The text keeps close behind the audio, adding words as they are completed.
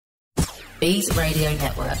Bees Radio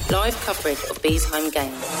Network. Live coverage of Bees home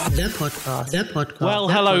games. The podcast. Well,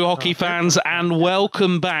 hello, hockey fans, and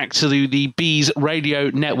welcome back to the Bees Radio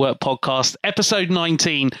Network podcast, episode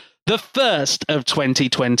 19, the first of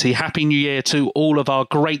 2020. Happy New Year to all of our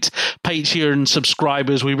great Patreon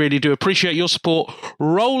subscribers. We really do appreciate your support.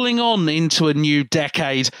 Rolling on into a new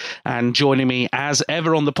decade, and joining me as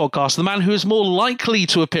ever on the podcast, the man who is more likely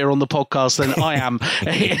to appear on the podcast than I am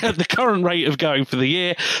at the current rate of going for the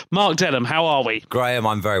year, Mark Denham. How are we? Graham,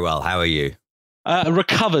 I'm very well. How are you?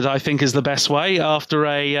 Recovered, I think, is the best way after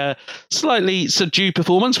a slightly subdued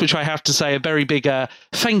performance, which I have to say a very big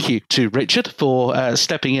thank you to Richard for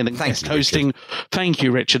stepping in and guest hosting. Richard. Thank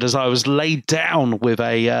you, Richard, as I was laid down with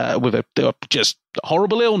a just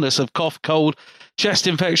horrible illness of cough, cold, chest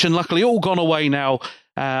infection. Luckily, all gone away now.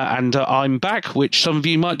 And I'm back, which some of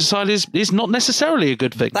you might decide is not necessarily a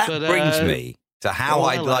good thing. That brings me to how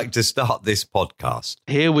I'd like to start this podcast.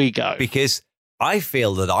 Here we go. Because I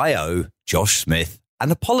feel that I owe Josh Smith an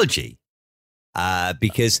apology.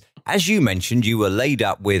 Because, as you mentioned, you were laid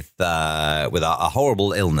up with a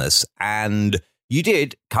horrible illness, and you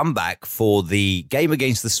did come back for the game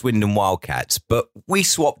against the Swindon Wildcats, but we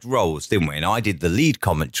swapped roles, didn't we? And I did the lead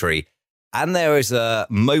commentary, and there is a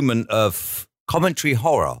moment of commentary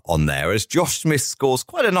horror on there as Josh Smith scores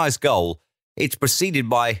quite a nice goal. It's preceded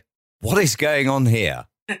by, what is going on here?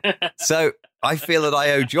 So I feel that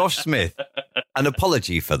I owe Josh Smith an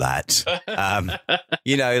apology for that.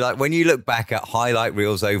 Like when you look back at highlight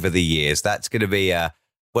reels over the years, that's going to be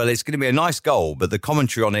it's going to be a nice goal, but the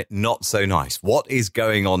commentary on it, not so nice. What is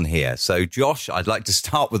going on here? So, Josh, I'd like to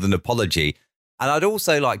start with an apology. And I'd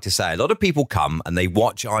also like to say a lot of people come and they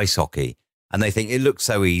watch ice hockey and they think it looks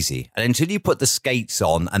so easy. And until you put the skates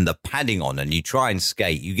on and the padding on and you try and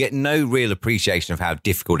skate, you get no real appreciation of how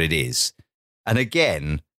difficult it is. And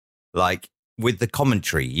again, like with the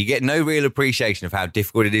commentary, you get no real appreciation of how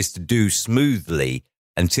difficult it is to do smoothly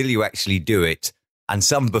until you actually do it. And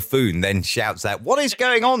some buffoon then shouts out, what is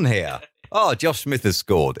going on here? Oh, Josh Smith has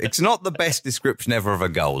scored. It's not the best description ever of a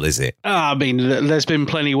goal, is it? I mean, there's been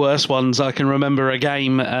plenty worse ones. I can remember a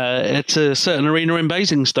game at a certain arena in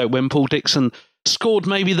Basingstoke when Paul Dixon scored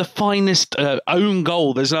maybe the finest own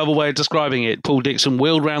goal. There's another way of describing it. Paul Dixon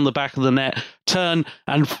wheeled round the back of the net, turned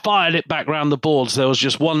and fired it back round the boards. There was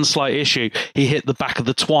just one slight issue. He hit the back of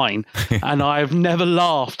the twine. And I've never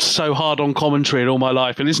laughed so hard on commentary in all my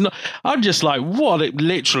life. And it's not, I'm just like, what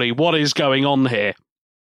is going on here?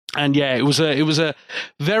 And yeah, it was a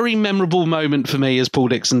very memorable moment for me as Paul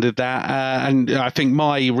Dixon did that. And I think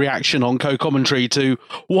my reaction on co-commentary to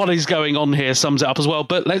what is going on here sums it up as well.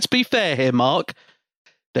 But let's be fair here, Mark.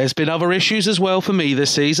 There's been other issues as well for me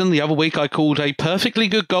this season. The other week I called a perfectly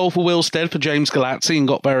good goal for Wilstead for James Galazzi and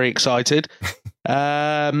got very excited.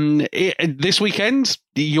 This weekend,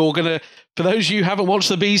 you're going to, for those of you who haven't watched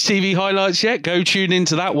the Bees TV highlights yet, go tune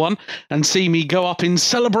into that one and see me go up in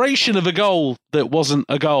celebration of a goal that wasn't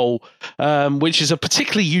a goal, which is a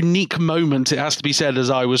particularly unique moment, it has to be said, as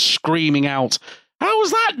I was screaming out, how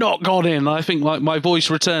has that not gone in? I think my voice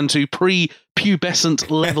returned to pre-pubescent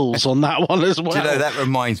levels on that one as well. Do you know, that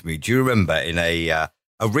reminds me, do you remember in a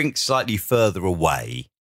rink slightly further away,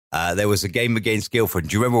 there was a game against Guildford?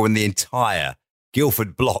 Do you remember when the entire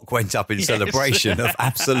Guildford block went up in celebration of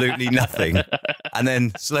absolutely nothing? And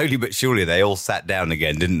then slowly but surely they all sat down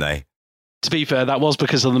again, didn't they? To be fair, that was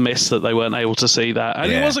because of the mist that they weren't able to see that.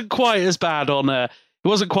 And It wasn't quite as bad it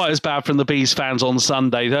wasn't quite as bad from the Bees fans on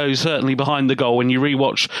Sunday, though certainly behind the goal when you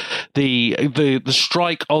rewatch the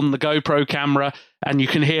strike on the GoPro camera and you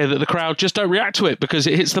can hear that the crowd just don't react to it because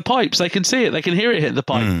it hits the pipes. They can see it. They can hear it hit the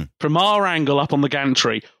pipe. From our angle up on the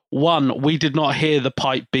gantry, 1, we did not hear the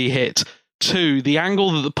pipe be hit. 2, the angle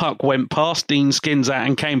that the puck went past Dean Skins at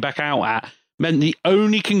and came back out at meant the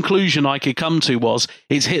only conclusion I could come to was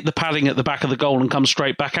it's hit the padding at the back of the goal and come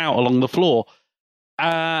straight back out along the floor.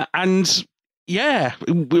 And yeah,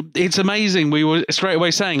 it's amazing. We were straight away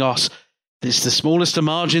saying, it's the smallest of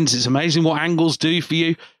margins. It's amazing what angles do for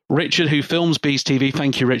you. Richard, who films Bees TV,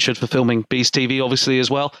 thank you, Richard, for filming Bees TV, obviously, as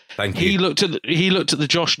well. Thank you. He looked at the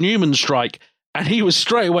Josh Newman strike, and he was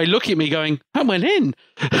straight away looking at me going, that went in.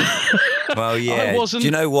 Well, yeah. Do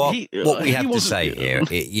you know what? What we have to say here,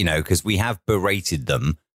 because we have berated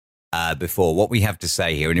them before, what we have to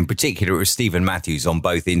say here, and in particular with Stephen Matthews on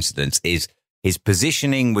both incidents, is his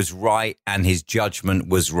positioning was right and his judgment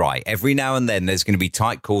was right. Every now and then there's going to be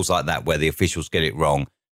tight calls like that where the officials get it wrong.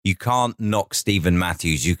 You can't knock Stephen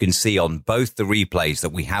Matthews. You can see on both the replays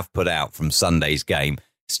that we have put out from Sunday's game,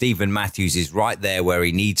 Stephen Matthews is right there where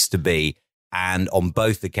he needs to be. And on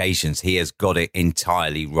both occasions, he has got it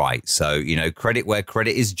entirely right. So, you know, credit where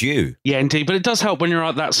credit is due. Yeah, indeed. But it does help when you're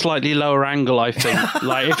at that slightly lower angle, I think.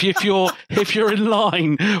 Like if you're in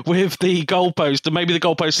line with the goalpost, and maybe the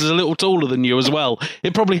goalpost is a little taller than you as well,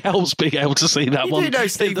 it probably helps being able to see that one. You know,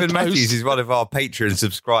 Stephen Matthews is one of our Patreon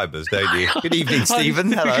subscribers, don't you? Good evening,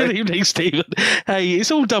 Stephen. Hello. Good evening, Stephen. Hey,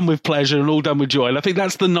 it's all done with pleasure and all done with joy. And I think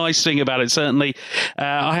that's the nice thing about it. Certainly,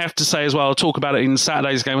 I have to say as well, I'll talk about it in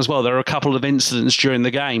Saturday's game as well. There are a couple of incidents during the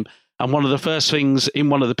game. And one of the first things in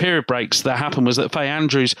one of the period breaks that happened was that Faye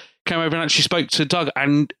Andrews came over and actually spoke to Doug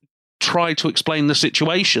and tried to explain the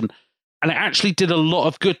situation. And it actually did a lot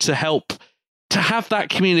of good to help. To have that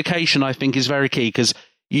communication, I think, is very key, because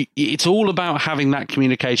it's all about having that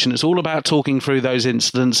communication. It's all about talking through those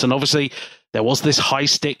incidents. And obviously, there was this high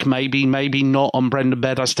stick, maybe not on Brendan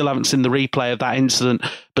Bed. I still haven't seen the replay of that incident.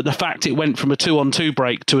 But the fact it went from a 2-on-2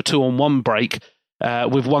 break to a 2-on-1 break,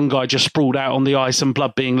 with one guy just sprawled out on the ice and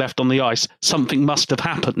blood being left on the ice, something must have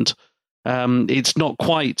happened. It's not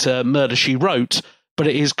quite Murder, She Wrote, but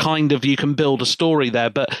it is kind of, you can build a story there.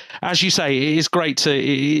 But as you say, it is great to,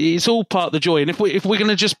 it's all part of the joy. And if we're going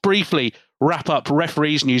to just briefly wrap up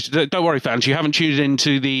referees news, don't worry, fans, you haven't tuned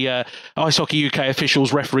into the Ice Hockey UK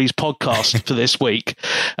Officials Referees podcast for this week.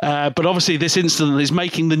 But obviously this incident is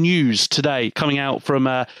making the news today, coming out from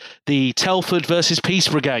the Telford versus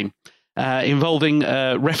Peterborough game. Involving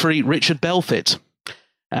referee Richard Belfitt.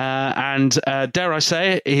 And dare I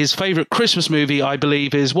say it, his favourite Christmas movie, I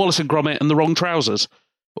believe, is Wallace and Gromit and the Wrong Trousers.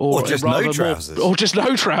 Or just no trousers. Or just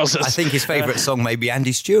no trousers. I think his favourite song may be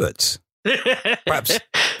Andy Stewart's.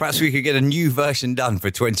 Perhaps we could get a new version done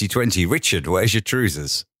for 2020. Richard, where's your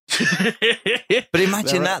trousers? But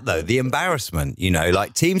imagine that, though, the embarrassment, you know,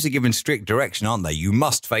 like teams are given strict direction, aren't they? You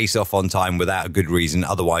must face off on time without a good reason.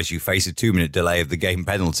 Otherwise, you face a 2-minute delay of the game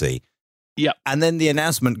penalty. Yeah. And then the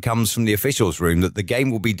announcement comes from the officials' room that the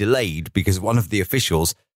game will be delayed because one of the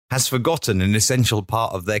officials has forgotten an essential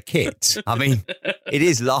part of their kit. I mean, it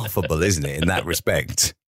is laughable, isn't it, in that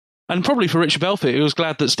respect? And probably for Richard Belfitt, he was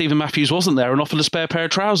glad that Stephen Matthews wasn't there and offered a spare pair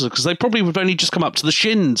of trousers, because they probably would have only just come up to the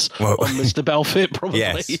shins on Mr. Belfitt, probably.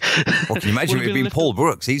 Yes. Well, can you imagine if it had been Paul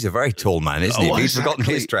Brooks? He's a very tall man, isn't he? If he'd forgotten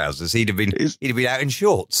his trousers, he'd have been out in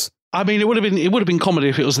shorts. I mean, it would have been comedy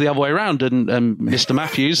if it was the other way around, and Mr.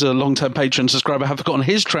 Matthews, a long-term patron subscriber, had forgotten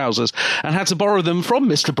his trousers and had to borrow them from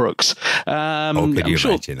Mr. Brooks. Could you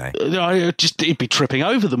imagine? He'd be tripping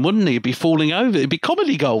over them, wouldn't he? He'd be falling over. It'd be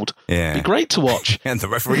comedy gold. Yeah, it'd be great to watch. And the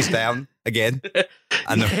referee's down again,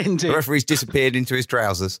 and the referee's disappeared into his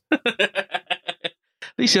trousers. At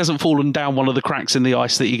least he hasn't fallen down one of the cracks in the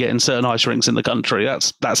ice that you get in certain ice rinks in the country.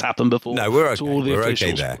 That's happened before. No, we're okay. We're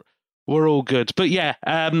okay there. We're all good. But yeah,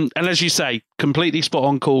 and as you say, completely spot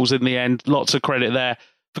on calls in the end. Lots of credit there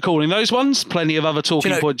for calling those ones. Plenty of other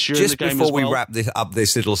talking points during the game as well. Just before we wrap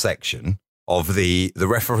this little section of the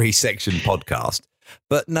referee section podcast,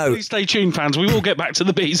 but no. Please stay tuned, fans. We will get back to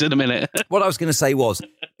the bees in a minute. What I was going to say was,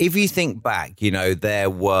 if you think back, you know, there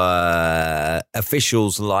were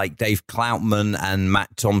officials like Dave Cloutman and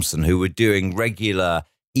Matt Thompson who were doing regular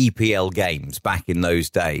EPL games back in those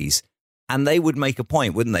days. And they would make a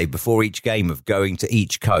point, wouldn't they, before each game of going to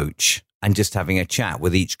each coach and just having a chat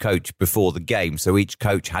with each coach before the game. So each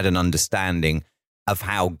coach had an understanding of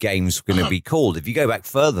how games were going to be called. If you go back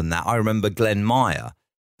further than that, I remember Glenn Meyer,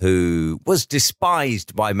 who was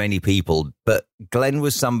despised by many people, but Glenn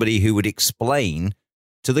was somebody who would explain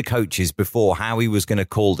to the coaches before how he was going to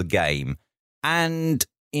call the game. And,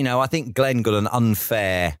 you know, I think Glenn got an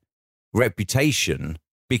unfair reputation,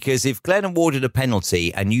 because if Glenn awarded a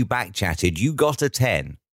penalty and you backchatted, you got a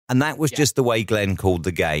 10. And that was just the way Glenn called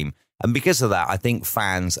the game. And because of that, I think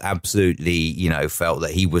fans absolutely, you know, felt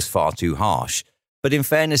that he was far too harsh. But in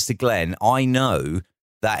fairness to Glenn, I know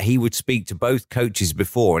that he would speak to both coaches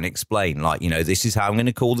before and explain, like, you know, this is how I'm going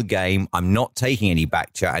to call the game. I'm not taking any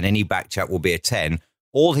backchat, and any backchat will be a 10.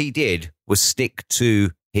 All he did was stick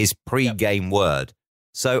to his pre-game word.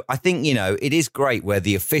 So I think, you know, it is great where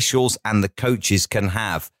the officials and the coaches can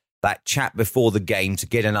have that chat before the game to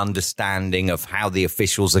get an understanding of how the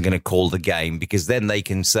officials are going to call the game, because then they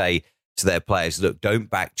can say to their players, look, don't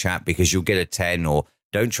back chat because you'll get a 10, or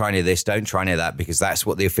don't try any of this, don't try any of that, because that's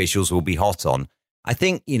what the officials will be hot on. I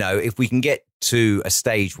think, you know, if we can get to a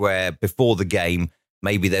stage where before the game,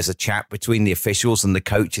 maybe there's a chat between the officials and the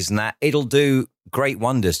coaches and that, it'll do great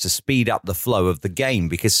wonders to speed up the flow of the game,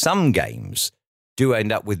 because some games do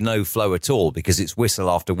end up with no flow at all because it's whistle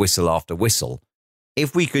after whistle after whistle.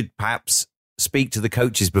 If we could perhaps speak to the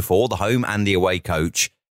coaches before, the home and the away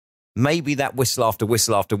coach, maybe that whistle after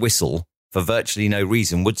whistle after whistle for virtually no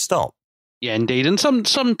reason would stop. Yeah, indeed. And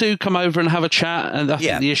some do come over and have a chat. And I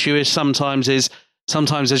think the issue is sometimes, as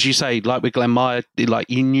you say, like with Glenn Meyer, like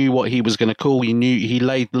you knew what he was going to call. You knew he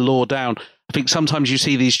laid the law down. I think sometimes you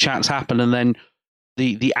see these chats happen and then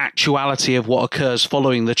the actuality of what occurs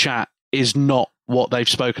following the chat is not what they've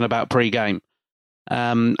spoken about pre-game.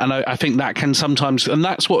 And I think that can sometimes, and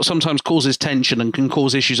that's what sometimes causes tension and can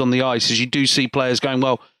cause issues on the ice, is you do see players going,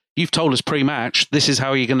 well, you've told us pre-match, this is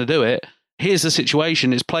how you're going to do it. Here's the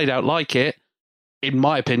situation. It's played out like it. In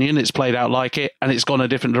my opinion, it's played out like it, and it's gone a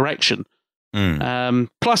different direction.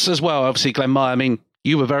 Plus, as well, obviously, Glenn Meyer, I mean,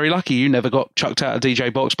 you were very lucky. You never got chucked out of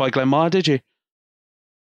DJ box by Glenn Meyer, did you?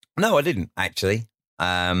 No, I didn't, actually.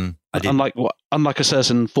 I didn't. Unlike a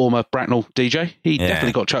certain former Bracknell DJ, he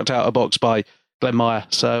definitely got chucked out of box by Glenn Meyer.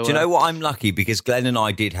 So, do you know what? I'm lucky because Glenn and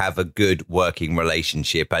I did have a good working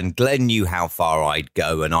relationship, and Glenn knew how far I'd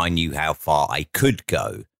go, and I knew how far I could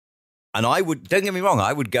go. And I would, don't get me wrong,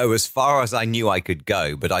 I would go as far as I knew I could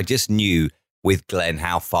go, but I just knew with Glenn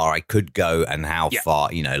how far I could go and how far,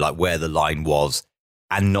 like where the line was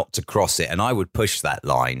and not to cross it. And I would push that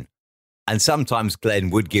line. And sometimes Glenn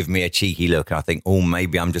would give me a cheeky look and I think, oh,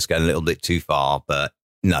 maybe I'm just going a little bit too far. But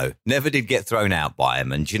no, never did get thrown out by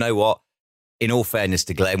him. And do you know what? In all fairness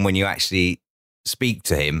to Glenn, when you actually speak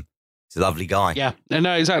to him, he's a lovely guy. Yeah,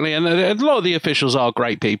 no, exactly. And a lot of the officials are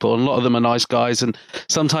great people and a lot of them are nice guys. And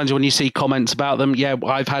sometimes when you see comments about them,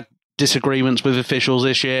 I've had disagreements with officials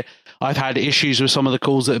this year. I've had issues with some of the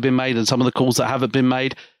calls that have been made and some of the calls that haven't been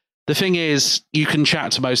made. The thing is, you can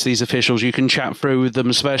chat to most of these officials. You can chat through with them,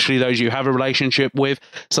 especially those you have a relationship with.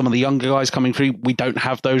 Some of the younger guys coming through, we don't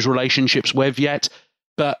have those relationships with yet.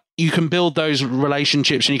 But you can build those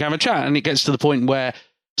relationships and you can have a chat. And it gets to the point where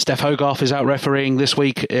Steph Hogarth is out refereeing this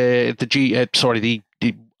week, the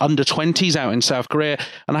under 20s out in South Korea.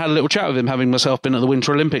 And I had a little chat with him, having myself been at the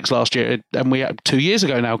Winter Olympics last year. And we had 2 years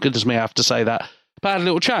ago now, goodness me, I have to say that. But I had a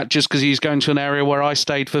little chat just because he's going to an area where I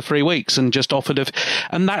stayed for 3 weeks and just offered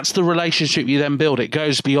and that's the relationship you then build. It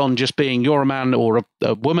goes beyond just being you're a man or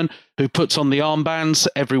a woman who puts on the armbands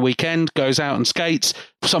every weekend, goes out and skates.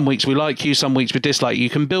 Some weeks we like you, some weeks we dislike you.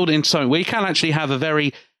 You can build it into something where you can actually have a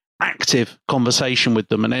very active conversation with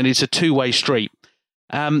them, and then it's a two-way street.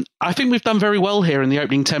 I think we've done very well here in the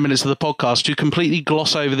opening 10 minutes of the podcast to completely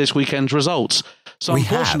gloss over this weekend's results. So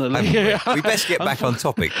unfortunately, we best get back on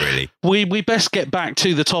topic, really. We best get back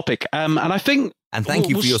to the topic. And I think... And thank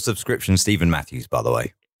you for your subscription, Stephen Matthews, by the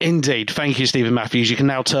way. Indeed. Thank you, Stephen Matthews. You can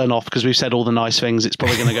now turn off because we've said all the nice things. It's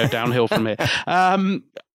probably going to go downhill from here.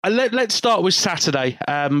 Let's start with Saturday.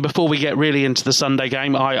 Before we get really into the Sunday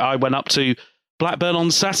game, I went up to Blackburn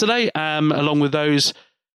on Saturday, along with those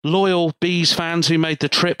loyal Bees fans who made the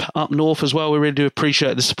trip up north as well. We really do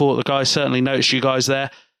appreciate the support. The guys certainly noticed you guys there.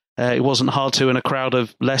 It wasn't hard to in a crowd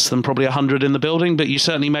of less than probably 100 in the building, but you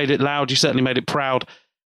certainly made it loud. You certainly made it proud.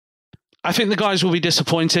 I think the guys will be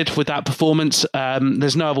disappointed with that performance.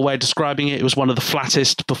 There's no other way of describing it. It was one of the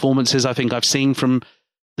flattest performances I think I've seen from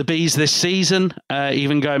the Bees this season,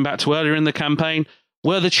 even going back to earlier in the campaign.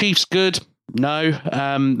 Were the Chiefs good? No.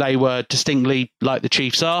 They were distinctly like the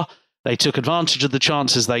Chiefs are. They took advantage of the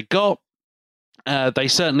chances they got. They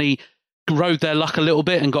certainly rode their luck a little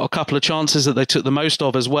bit and got a couple of chances that they took the most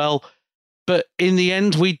of as well. But in the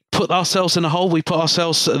end, we put ourselves in a hole. We put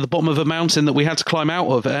ourselves at the bottom of a mountain that we had to climb out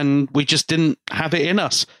of, and we just didn't have it in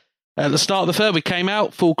us. At the start of the third, we came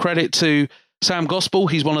out. Full credit to Sam Gospel.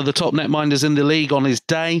 He's one of the top netminders in the league on his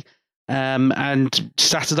day. And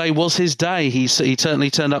Saturday was his day. He certainly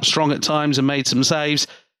turned up strong at times and made some saves.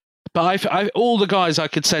 But all the guys I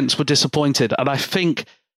could sense were disappointed. And I think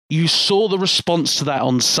you saw the response to that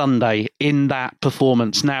on Sunday in that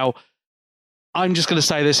performance. Now, I'm just going to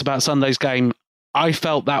say this about Sunday's game. I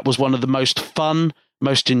felt that was one of the most fun,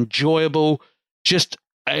 most enjoyable, just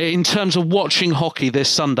in terms of watching hockey this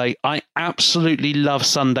Sunday. I absolutely love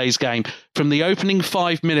Sunday's game. From the opening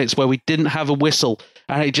 5 minutes where we didn't have a whistle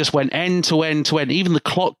and it just went end to end to end. Even the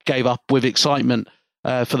clock gave up with excitement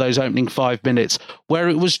for those opening 5 minutes, where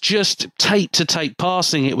it was just tape to tape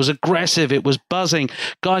passing. It was aggressive. It was buzzing.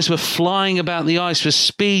 Guys were flying about the ice with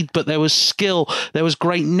speed, but there was skill. There was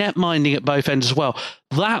great net minding at both ends as well.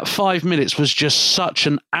 That 5 minutes was just such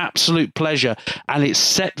an absolute pleasure, and it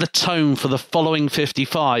set the tone for the following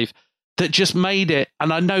 55 that just made it.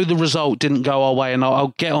 And I know the result didn't go our way, and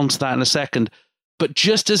I'll get onto that in a second, but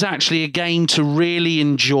just as actually a game to really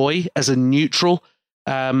enjoy as a neutral,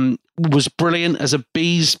 was brilliant. As a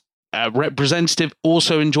Bees representative,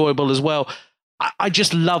 also enjoyable as well. I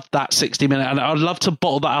just loved that 60 minute, and I'd love to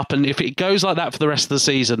bottle that up. And if it goes like that for the rest of the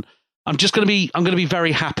season, I'm going to be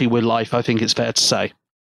very happy with life. I think it's fair to say.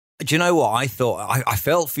 Do you know what? I thought I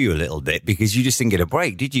felt for you a little bit because you just didn't get a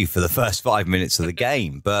break, did you, for the first 5 minutes of the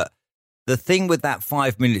game? But the thing with that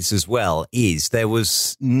 5 minutes as well is there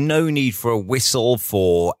was no need for a whistle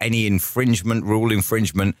for any rule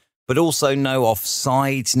infringement, but also no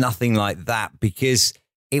offsides, nothing like that, because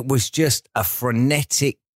it was just a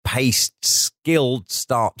frenetic, paced, skilled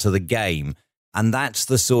start to the game. And that's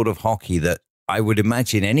the sort of hockey that I would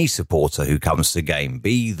imagine any supporter who comes to a game,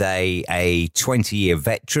 be they a 20-year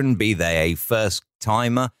veteran, be they a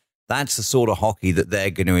first-timer, that's the sort of hockey that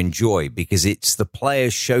they're going to enjoy because it's the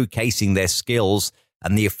players showcasing their skills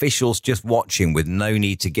and the officials just watching with no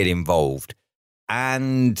need to get involved.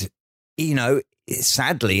 And, you know,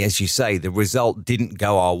 sadly, as you say, the result didn't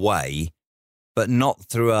go our way, but not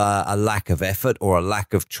through a lack of effort or a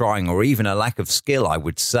lack of trying or even a lack of skill, I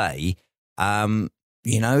would say.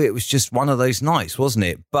 You know, it was just one of those nights, wasn't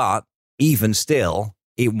it? But even still,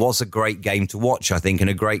 it was a great game to watch, I think, and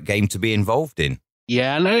a great game to be involved in.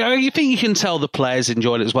 Yeah, and I think you can tell the players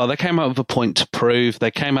enjoyed it as well. They came out with a point to prove. They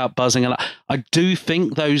came out buzzing. And I do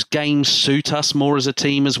think those games suit us more as a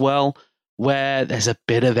team as well, where there's a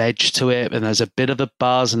bit of edge to it and there's a bit of a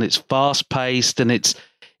buzz and it's fast-paced and it's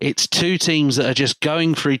two teams that are just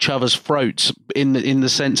going for each other's throats in the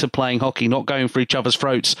sense of playing hockey, not going for each other's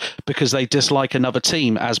throats because they dislike another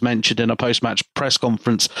team, as mentioned in a post-match press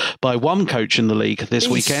conference by one coach in the league this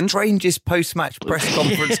weekend. Strangest post-match press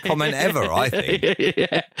conference comment ever, I think.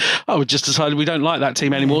 Yeah. Oh, we just decided we don't like that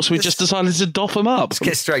team anymore, so we just decided to doff them up. Let's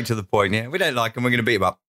get straight to the point, yeah. We don't like them, we're going to beat them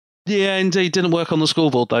up. Yeah, indeed. Didn't work on the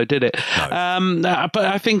scoreboard, though, did it? No. But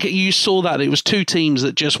I think you saw that. It was two teams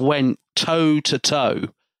that just went toe-to-toe.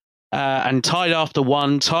 And tied after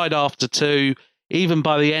one, tied after two. Even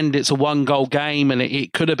by the end, it's a 1-goal game, and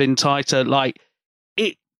it could have been tighter. Like,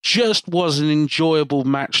 it just was an enjoyable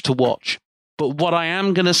match to watch. But what I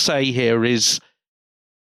am going to say here is,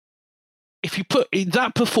 if you put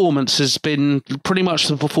that performance has been pretty much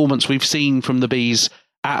the performance we've seen from the Bees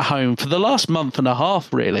at home for the last month and a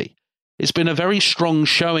half, really. It's been a very strong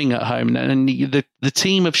showing at home, and the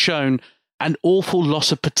team have shown an awful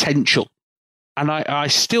loss of potential. And I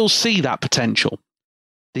still see that potential.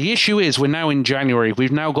 The issue is we're now in January.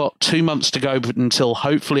 We've now got 2 months to go until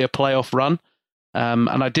hopefully a playoff run.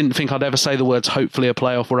 And I didn't think I'd ever say the words hopefully a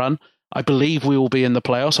playoff run. I believe we will be in the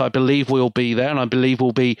playoffs. I believe we'll be there. And I believe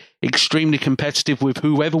we'll be extremely competitive with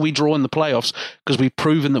whoever we draw in the playoffs because we've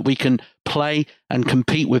proven that we can play and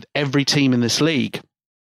compete with every team in this league.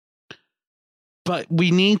 But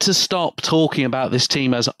we need to stop talking about this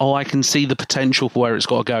team as, I can see the potential for where it's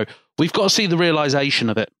got to go. We've got to see the realization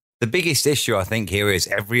of it. The biggest issue, I think, here is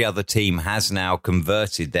every other team has now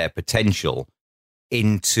converted their potential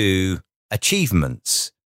into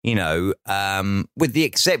achievements, you know, with the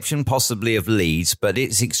exception possibly of Leeds, but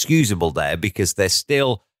it's excusable there because they're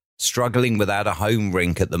still struggling without a home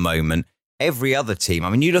rink at the moment. Every other team, I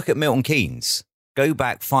mean, you look at Milton Keynes. Go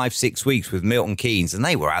back 5-6 weeks with Milton Keynes and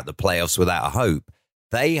they were out the playoffs without a hope.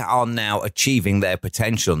 They are now achieving their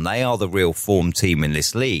potential and they are the real form team in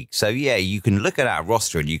this league. So, yeah, you can look at our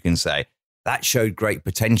roster and you can say that showed great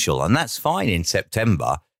potential and that's fine in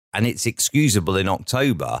September and it's excusable in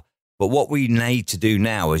October. But what we need to do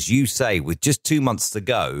now, as you say, with just 2 months to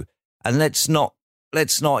go, and let's not,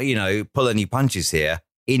 you know, pull any punches here,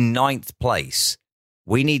 in 9th place,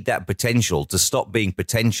 we need that potential to stop being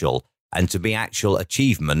potential and to be actual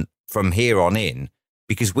achievement from here on in,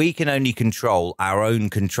 because we can only control our own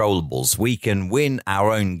controllables. We can win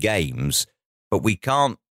our own games, but we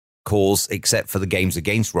can't cause, except for the games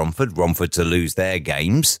against Romford to lose their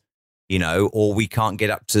games, you know, or we can't get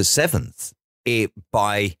up to 7th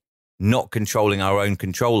by not controlling our own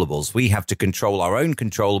controllables. We have to control our own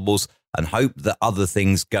controllables and hope that other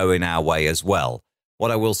things go in our way as well. What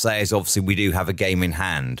I will say is, obviously, we do have a game in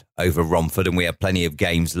hand over Romford, and we have plenty of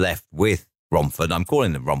games left with Romford. I'm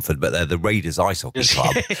calling them Romford, but they're the Raiders Ice Hockey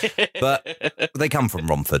Club. But they come from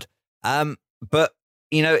Romford. But,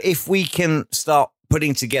 you know, if we can start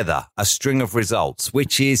putting together a string of results,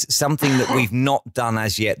 which is something that we've not done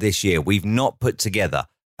as yet this year, we've not put together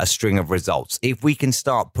a string of results. If we can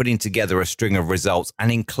start putting together a string of results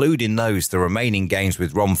and including those, the remaining games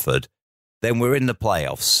with Romford, then we're in the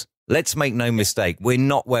playoffs. Let's make no mistake, we're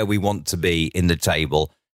not where we want to be in the table.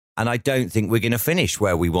 And I don't think we're going to finish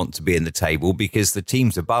where we want to be in the table because the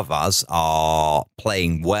teams above us are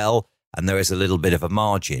playing well and there is a little bit of a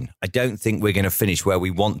margin. I don't think we're going to finish where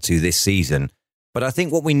we want to this season. But I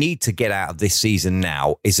think what we need to get out of this season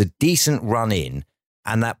now is a decent run in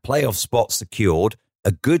and that playoff spot secured,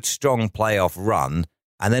 a good, strong playoff run,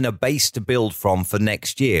 and then a base to build from for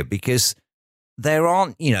next year. Because there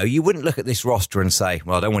aren't, you wouldn't look at this roster and say,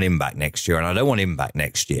 well, I don't want him back next year and I don't want him back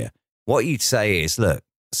next year. What you'd say is, look,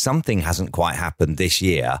 something hasn't quite happened this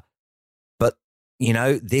year, but,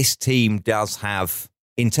 this team does have,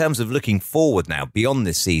 in terms of looking forward now, beyond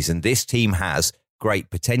this season, this team has great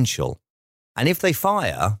potential. And if they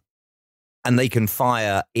fire, and they can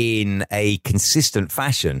fire in a consistent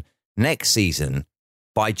fashion next season,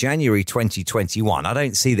 by January 2021, I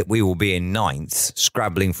don't see that we will be in ninth,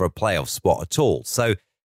 scrabbling for a playoff spot at all. So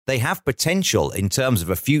they have potential in terms of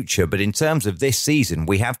a future, but in terms of this season,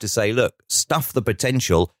 we have to say, look, stuff the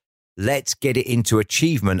potential. Let's get it into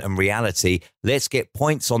achievement and reality. Let's get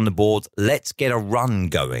points on the board. Let's get a run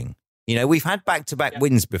going. We've had back-to-back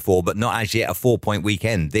wins before, but not as yet a 4-point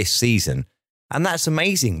weekend this season. And that's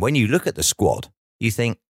amazing. When you look at the squad, you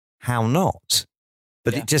think, how not?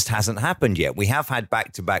 But it just hasn't happened yet. We have had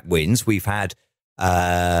back-to-back wins. We've had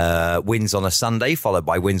wins on a Sunday, followed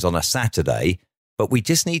by wins on a Saturday. But we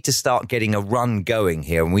just need to start getting a run going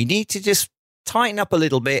here. And we need to just tighten up a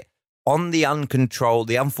little bit on the uncontrolled,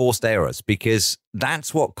 the unforced errors, because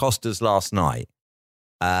that's what cost us last night.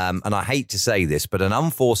 And I hate to say this, but an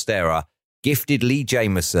unforced error gifted Lee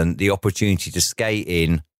Jamieson the opportunity to skate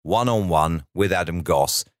in one-on-one with Adam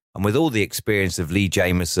Goss. And with all the experience of Lee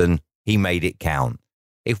Jamieson, he made it count.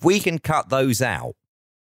 If we can cut those out,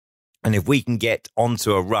 and if we can get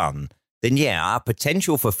onto a run, then our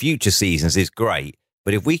potential for future seasons is great.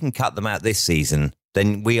 But if we can cut them out this season,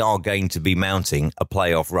 then we are going to be mounting a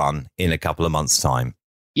playoff run in a couple of months' time.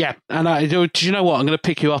 Yeah, and do you know what? I'm going to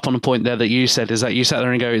pick you up on a point there that you said, is that you sat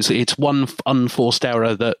there and go, it's one unforced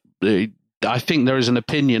error that I think there is an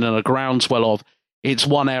opinion and a groundswell of. It's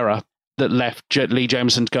one error that left Lee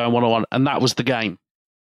Jamieson going one-on-one, and that was the game.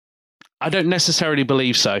 I don't necessarily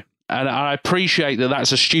believe so. And I appreciate that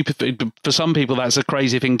that's a stupid thing. For some people, that's a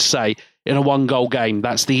crazy thing to say in a one-goal game.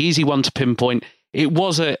 That's the easy one to pinpoint. It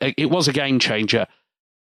was a game changer.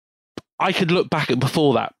 I could look back at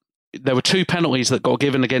before that. There were 2 penalties that got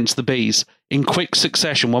given against the Bees in quick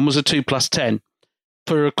succession. One was a 2+10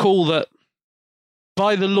 for a call that,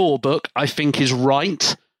 by the law book, I think is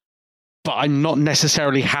right, but I'm not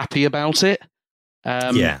necessarily happy about it.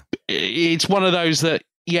 It's one of those that,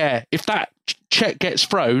 if that check gets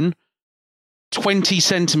thrown 20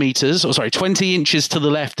 inches to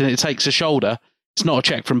the left and it takes a shoulder, it's not a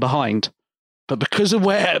check from behind. But because of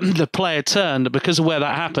where the player turned, because of where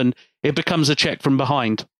that happened, it becomes a check from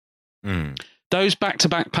behind. Those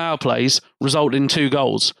back-to-back power plays result in 2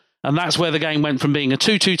 goals. And that's where the game went from being a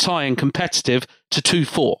 2-2 tie and competitive to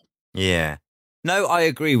 2-4. Yeah. No, I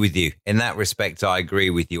agree with you. In that respect, I agree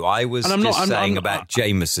with you. I was saying about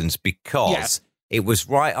Jamieson's because it was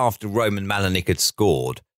right after Roman Malenik had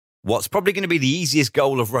scored what's probably going to be the easiest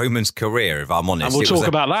goal of Roman's career, if I'm honest. And we'll talk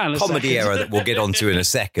about that in a comedy error that we'll get onto in a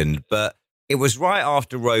second. But it was right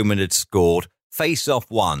after Roman had scored, face-off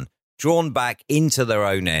one, drawn back into their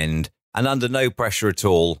own end, and under no pressure at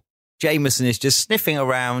all, Jamieson is just sniffing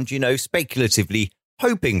around, speculatively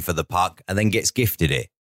hoping for the puck, and then gets gifted it.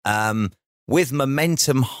 With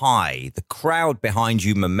momentum high, the crowd behind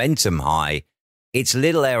you, momentum high, it's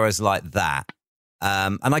little errors like that.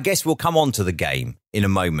 And I guess we'll come on to the game in a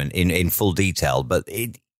moment in full detail. But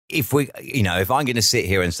if I'm going to sit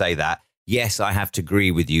here and say that, yes, I have to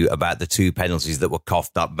agree with you about the 2 penalties that were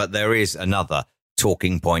coughed up. But there is another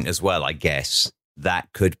talking point as well, I guess, that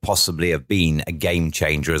could possibly have been a game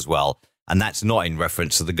changer as well. And that's not in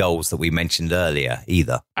reference to the goals that we mentioned earlier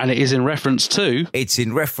either. And it is in reference to? It's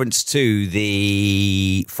in reference to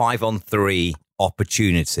the 5-on-3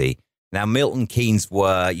 opportunity. Now, Milton Keynes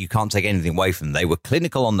you can't take anything away from them. They were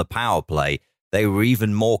clinical on the power play. They were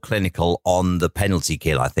even more clinical on the penalty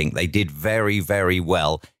kill, I think. They did very, very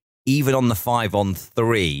well. Even on the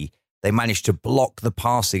 5-on-3, they managed to block the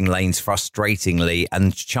passing lanes frustratingly,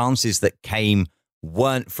 and chances that came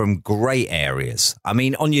weren't from great areas. I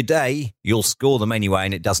mean, on your day, you'll score them anyway,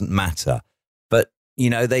 and it doesn't matter. But,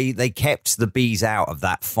 they kept the Bees out of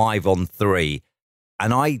that 5-on-3.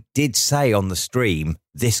 And I did say on the stream,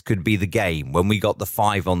 this could be the game. When we got the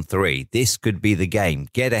 5-on-3, this could be the game.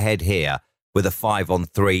 Get ahead here with a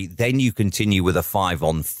 5-on-3. Then you continue with a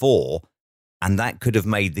 5-on-4. And that could have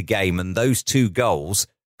made the game. And those 2 goals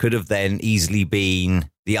could have then easily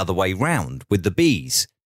been the other way round, with the Bees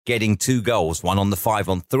getting 2 goals, one on the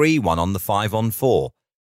 5-on-3, one on the 5-on-4.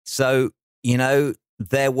 So,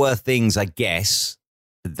 there were things, I guess,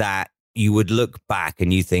 that you would look back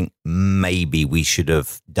and you think, maybe we should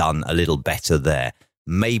have done a little better there.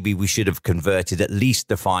 Maybe we should have converted at least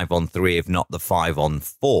the 5-on-3, if not the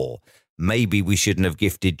 5-on-4. Maybe we shouldn't have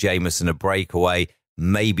gifted Jamieson a breakaway.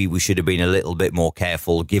 maybe we should have been a little bit more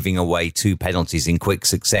careful giving away 2 penalties in quick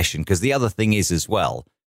succession. Because the other thing is as well,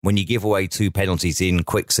 when you give away 2 penalties in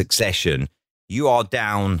quick succession, you are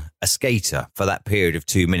down a skater for that period of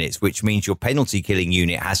 2 minutes, which means your penalty killing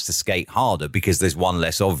unit has to skate harder because there's one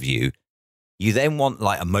less of you. You then want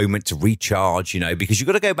like a moment to recharge, because you've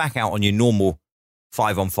got to go back out on your normal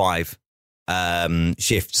 5-on-5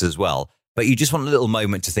 shifts as well. But you just want a little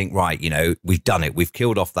moment to think, right, we've done it. We've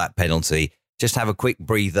killed off that penalty. Just have a quick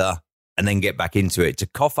breather and then get back into it. To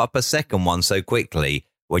cough up a second one so quickly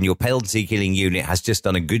when your penalty killing unit has just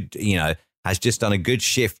done a good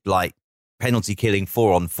shift, like penalty killing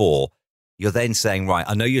 4-on-4, you're then saying, right,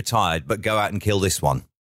 I know you're tired, but go out and kill this one.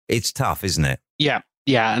 It's tough, isn't it? Yeah.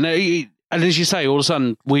 And as you say, all of a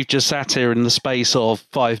sudden, we've just sat here in the space of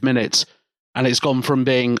 5 minutes, and it's gone from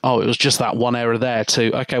being, it was just that one error there,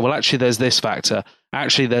 to, okay, well, actually, there's this factor.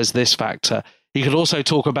 Actually, there's this factor. You could also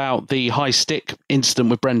talk about the high stick incident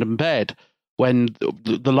with Brendan Baird, when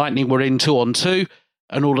the Lightning were in 2-on-2,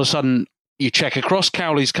 and all of a sudden, you check across,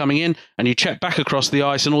 Cowley's coming in, and you check back across the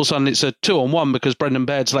ice, and all of a sudden it's a 2-on-1 because Brendan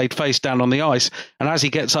Baird's laid face down on the ice, and as he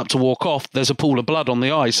gets up to walk off, there's a pool of blood on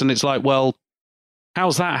the ice, and it's like, well,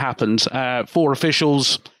 how's that happened? 4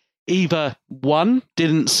 officials, either 1,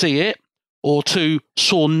 didn't see it, or 2,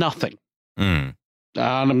 saw nothing. And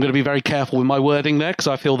I'm going to be very careful with my wording there, because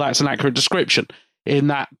I feel that's an accurate description, in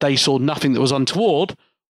that they saw nothing that was untoward,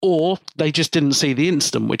 or they just didn't see the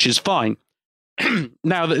incident, which is fine.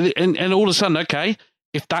 Now, and all of a sudden, okay,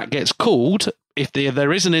 if that gets called, if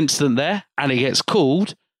there is an incident there and it gets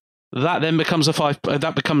called, that then becomes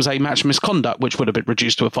a match misconduct, which would have been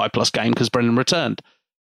reduced to a 5+ game because Brendan returned.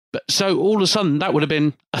 But so all of a sudden, that would have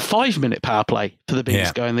been a 5-minute power play for the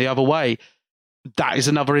Bees going the other way. That is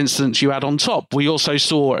another instance you add on top. We also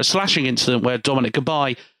saw a slashing incident where Dominic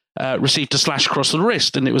Gabai received a slash across the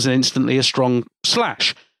wrist, and it was instantly a strong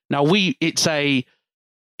slash. Now,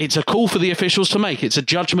 it's a call for the officials to make. It's a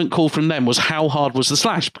judgment call from them, was how hard was the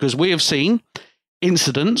slash? Because we have seen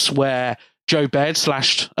incidents where Joe Baird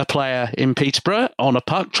slashed a player in Peterborough on a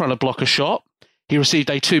puck trying to block a shot. He received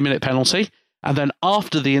a 2-minute penalty. And then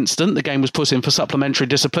after the incident, the game was put in for supplementary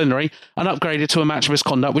disciplinary and upgraded to a match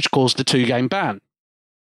misconduct, which caused a 2-game ban.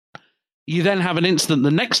 You then have an incident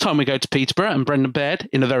the next time we go to Peterborough, and Brendan Baird,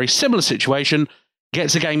 in a very similar situation,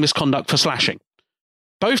 gets a game misconduct for slashing.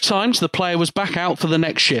 Both times, the player was back out for the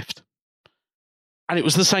next shift. And it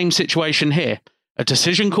was the same situation here. A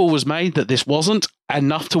decision call was made that this wasn't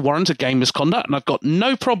enough to warrant a game misconduct, and I've got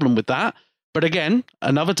no problem with that. But again,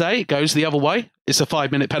 another day, it goes the other way. It's a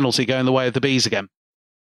 5-minute penalty going the way of the Bees again.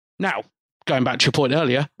 Now, going back to your point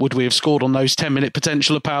earlier, would we have scored on those 10-minute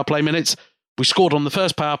potential of power play minutes? We scored on the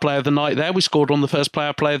first power play of the night there. We scored on the first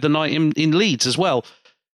power play of the night in Leeds as well.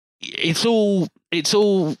 It's all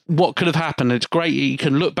what could have happened. It's great. You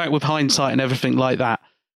can look back with hindsight and everything like that.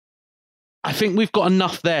 I think we've got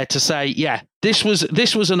enough there to say, yeah, this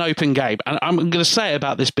was an open game. And I'm going to say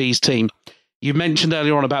about this Bees team, you mentioned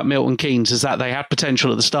earlier on about Milton Keynes, is that they had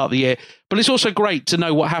potential at the start of the year, but it's also great to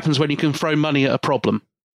know what happens when you can throw money at a problem.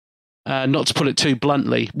 Not to put it too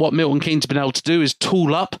bluntly, what Milton Keynes has been able to do is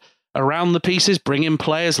tool up around the pieces, bring in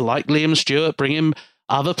players like Liam Stewart, bring in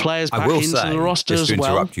other players back into the roster as well. Just to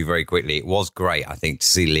interrupt you very quickly, it was great, I think, to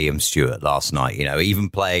see Liam Stewart last night. Even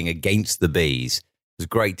playing against the Bees, it was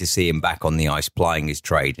great to see him back on the ice plying his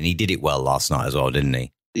trade, and he did it well last night as well, didn't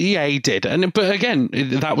he? Yeah, he did. But again,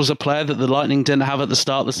 that was a player that the Lightning didn't have at the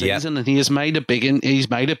start of the season, and he has made a big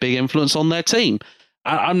influence on their team.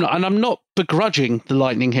 I'm not begrudging the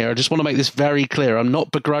Lightning here. I just want to make this very clear. I'm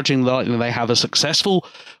not begrudging the Lightning. They have a successful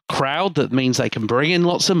crowd that means they can bring in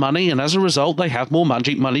lots of money, and as a result, they have more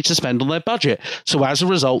money to spend on their budget. So as a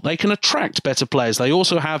result, they can attract better players. They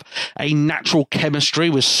also have a natural chemistry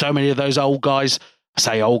with so many of those old guys. I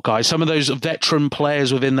say old guys, some of those veteran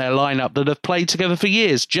players within their lineup that have played together for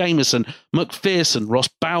years. Jameson, McPherson, Ross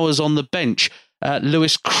Bowers on the bench,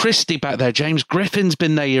 Lewis Christie back there. James Griffin's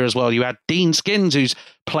been there here as well. You had Dean Skins, who's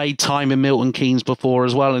played time in Milton Keynes before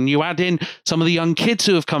as well. And you add in some of the young kids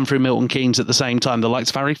who have come through Milton Keynes at the same time. The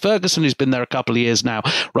likes of Harry Ferguson, who's been there a couple of years now.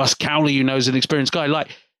 Russ Cowley, who knows an experienced guy.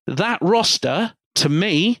 Like, that roster, to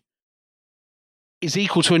me, is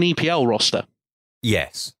equal to an EPL roster.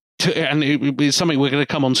 Yes. And it's something we're going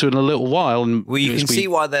to come on to in a little while. And you can see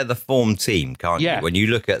why they're the form team, can't you? When you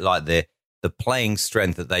look at like the playing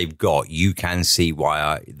strength that they've got, you can see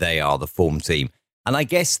why they are the form team. And I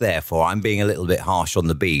guess, therefore, I'm being a little bit harsh on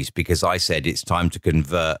the Bees because I said it's time to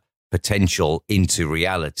convert potential into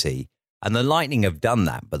reality. And the Lightning have done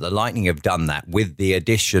that, but the Lightning have done that with the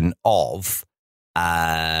addition of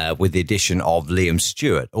with the addition of Liam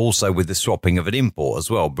Stewart, also with the swapping of an import as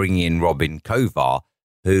well, bringing in Robin Kovar,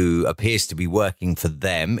 who appears to be working for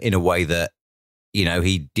them in a way that,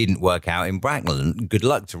 he didn't work out in Bracknell. Good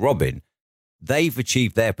luck to Robin. They've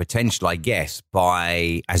achieved their potential, I guess,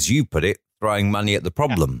 by, as you put it, throwing money at the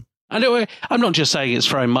problem. And I'm not just saying it's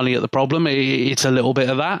throwing money at the problem. It's a little bit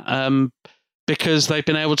of that. Because they've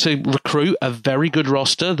been able to recruit a very good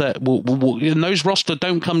roster that and those rosters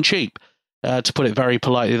don't come cheap. To put it very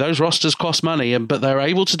politely, those rosters cost money, but they're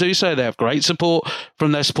able to do so. They have great support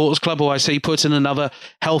from their supporters club, who I see put in another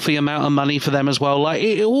healthy amount of money for them as well. Like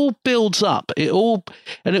it all builds up, it all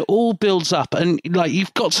builds up, and like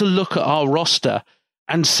you've got to look at our roster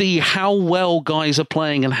and see how well guys are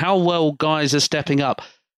playing and how well guys are stepping up.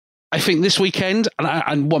 I think this weekend,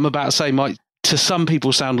 and what I'm about to say might to some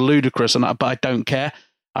people sound ludicrous, but I don't care.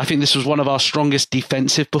 I think this was one of our strongest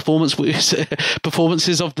defensive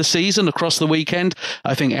performances of the season across the weekend.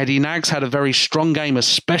 I think Eddie Nags had a very strong game,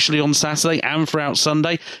 especially on Saturday and throughout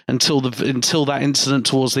Sunday until that incident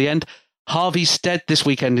towards the end. Harvey Stead this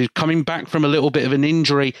weekend, who's coming back from a little bit of an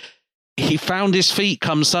injury, he found his feet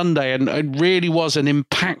come Sunday and really was an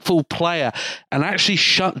impactful player and actually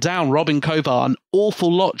shut down Robin Kovar an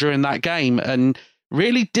awful lot during that game and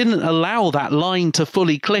really didn't allow that line to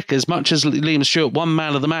fully click as much as Liam Stewart won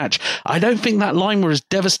man of the match. I don't think that line were as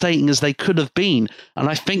devastating as they could have been. And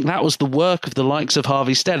I think that was the work of the likes of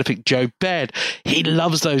Harvey Stead. I think Joe Baird, he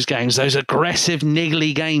loves those games, those aggressive,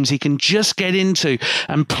 niggly games he can just get into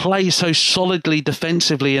and play so solidly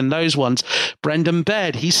defensively in those ones. Brendan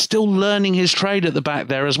Baird, he's still learning his trade at the back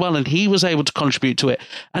there as well, and he was able to contribute to it.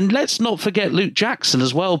 And let's not forget Luke Jackson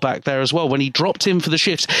as well back there as well. When he dropped in for the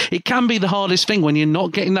shifts, it can be the hardest thing when you're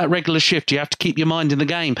not getting that regular shift. You have to keep your mind in the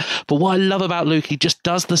game. But what I love about Luke, he just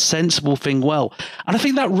does the sensible thing well. And I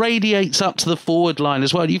think that radiates up to the forward line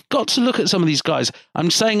as well. You've got to look at some of these guys.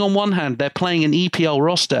 I'm saying on one hand, they're playing an EPL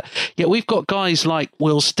roster, yet we've got guys like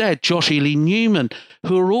Will Stead, Josh Ely Newman,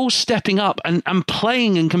 who are all stepping up and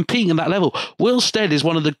playing and competing at that level. Will Stead is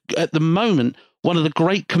at the moment, one of the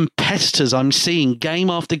great competitors I'm seeing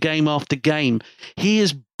game after game after game. He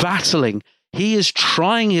is battling. He is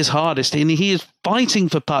trying his hardest, and he is fighting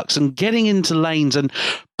for pucks and getting into lanes and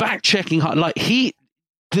back checking. Like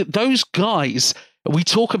those guys, we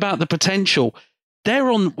talk about the potential.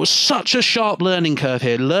 They're on such a sharp learning curve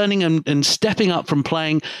here, learning and stepping up from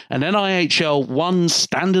playing an NIHL 1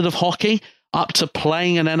 standard of hockey up to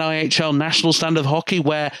playing an NIHL national standard of hockey,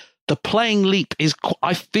 where the playing leap is,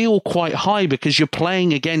 I feel, quite high because you're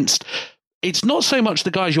playing against. It's not so much the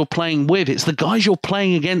guys you're playing with, it's the guys you're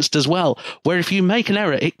playing against as well, where if you make an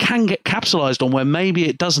error, it can get capitalized on where maybe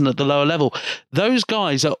it doesn't at the lower level. Those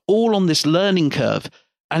guys are all on this learning curve,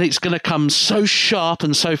 and it's going to come so sharp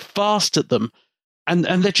and so fast at them, and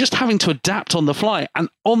they're just having to adapt on the fly. And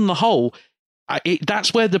on the whole,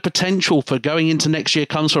 that's where the potential for going into next year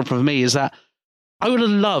comes from for me, is that I would have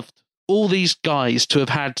loved all these guys to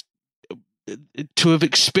have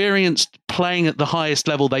experienced playing at the highest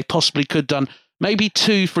level they possibly could done maybe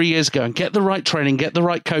 2-3 years ago and get the right training, get the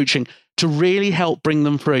right coaching to really help bring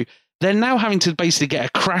them through. They're now having to basically get a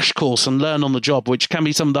crash course and learn on the job, which can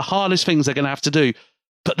be some of the hardest things they're going to have to do.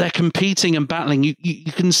 But they're competing and battling.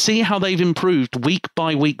 You can see how they've improved week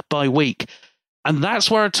by week by week. And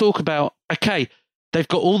that's where I talk about, okay, they've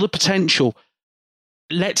got all the potential.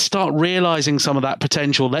 Let's start realizing some of that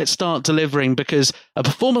potential. Let's start delivering, because a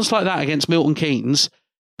performance like that against Milton Keynes,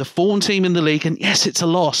 the form team in the league, and yes, it's a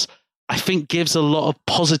loss, I think gives a lot of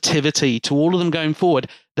positivity to all of them going forward.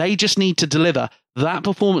 They just need to deliver that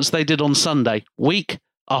performance they did on Sunday, week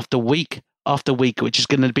after week after week, which is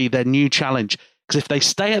going to be their new challenge. Because if they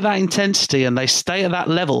stay at that intensity and they stay at that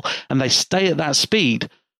level and they stay at that speed,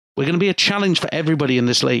 we're going to be a challenge for everybody in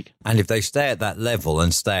this league. And if they stay at that level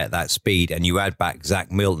and stay at that speed, and you add back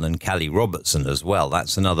Zach Milton and Callie Robertson as well,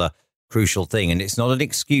 that's another crucial thing. And it's not an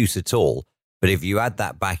excuse at all. But if you add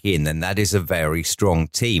that back in, then that is a very strong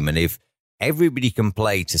team. And if everybody can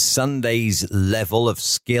play to Sunday's level of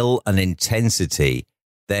skill and intensity,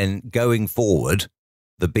 then going forward,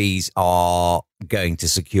 the Bees are going to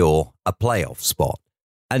secure a playoff spot.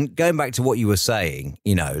 And going back to what you were saying,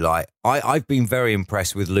 I've been very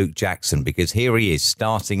impressed with Luke Jackson, because here he is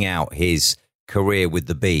starting out his career with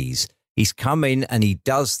the Bees. He's come in and he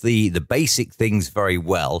does the basic things very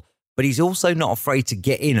well, but he's also not afraid to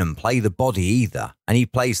get in and play the body either. And he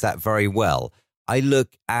plays that very well. I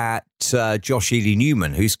look at Josh Ely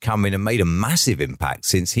Newman, who's come in and made a massive impact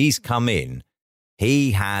since he's come in.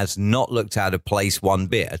 He has not looked out of place one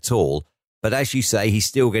bit at all. But as you say, he's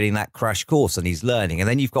still getting that crash course and he's learning. And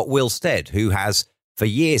then you've got Will Stead, who has for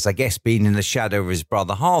years, I guess, been in the shadow of his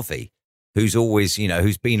brother Harvey. who's always,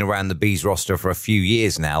 who's been around the Bees roster for a few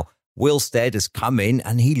years now, Will Stead has come in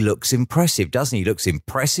and he looks impressive, doesn't he? He looks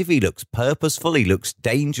impressive. He looks purposeful. He looks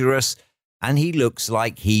dangerous. And he looks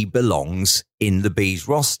like he belongs in the Bees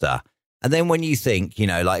roster. And then when you think,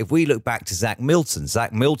 like if we look back to Zach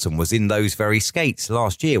Milton was in those very skates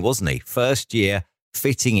last year, wasn't he? First year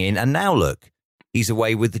fitting in. And now look, he's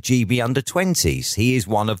away with the GB under-20s. He is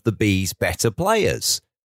one of the Bees' better players.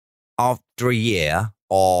 After a year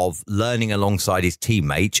of learning alongside his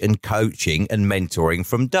teammates and coaching and mentoring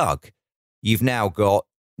from Doug, you've now got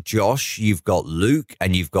Josh, you've got Luke,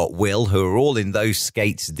 and you've got Will, who are all in those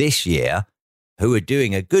skates this year, who are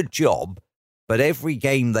doing a good job. But every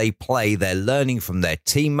game they play, they're learning from their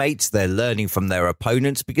teammates, they're learning from their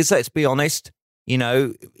opponents, because let's be honest, in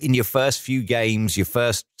your first few games, your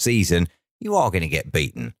first season, you are going to get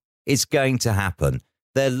beaten. It's going to happen.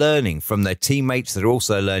 They're learning from their teammates. They're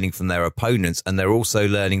also learning from their opponents, and they're also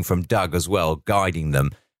learning from Doug as well, guiding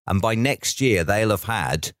them. And by next year, they'll have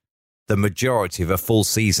had the majority of a full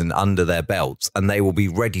season under their belts, and they will be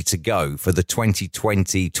ready to go for the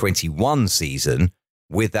 2020-21 season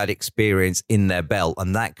with that experience in their belt.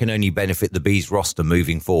 And that can only benefit the Bees roster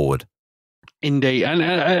moving forward. Indeed. And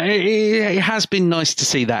it has been nice to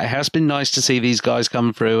see that. It has been nice to see these guys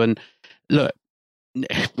come through. And look,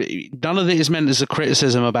 none of it is meant as a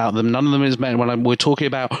criticism about them. None of them is meant when we're talking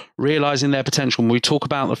about realizing their potential. When we talk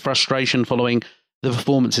about the frustration following the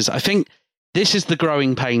performances, I think this is the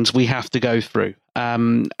growing pains we have to go through.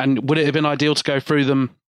 And would it have been ideal to go through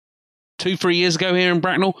them 2-3 years ago here in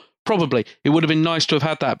Bracknell? Probably. It would have been nice to have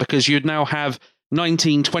had that, because you'd now have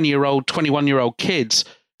 19, 20-year-old, 21-year-old kids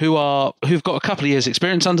who've got a couple of years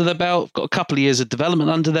experience under their belt, got a couple of years of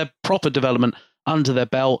development under their proper development under their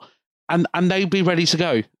belt, and they'd be ready to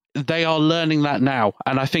go. They are learning that now.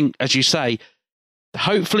 And I think, as you say,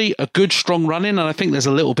 hopefully a good, strong run-in, and I think there's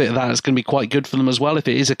a little bit of that that's going to be quite good for them as well, if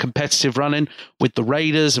it is a competitive run-in with the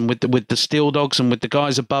Raiders and with the Steel Dogs and with the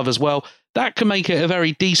guys above as well. That can make it a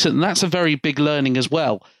very decent, and that's a very big learning as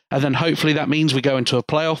well. And then hopefully that means we go into a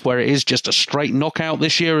playoff where it is just a straight knockout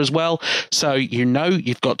this year as well. So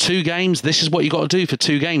you've got 2 games. This is what you've got to do for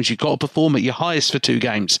 2 games. You've got to perform at your highest for 2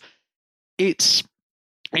 games. It's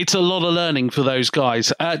a lot of learning for those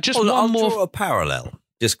guys. I'll draw a parallel.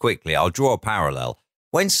 Just quickly, I'll draw a parallel.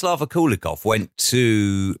 When Slava Kulikov went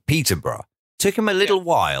to Peterborough, took him a little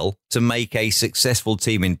while to make a successful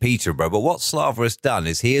team in Peterborough. But what Slava has done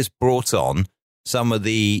is he has brought on some of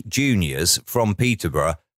the juniors from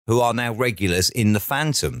Peterborough who are now regulars in the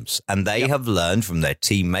Phantoms. And they have learned from their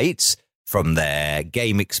teammates, from their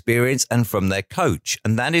game experience, and from their coach.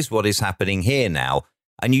 And that is what is happening here now.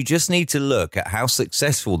 And you just need to look at how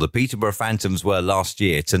successful the Peterborough Phantoms were last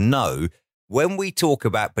year to know when we talk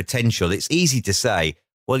about potential, it's easy to say,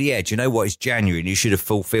 well, yeah, do you know what? It's January and you should have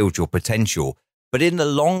fulfilled your potential. But in the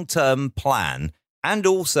long-term plan, and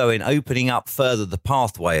also in opening up further the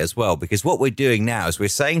pathway as well, because what we're doing now is we're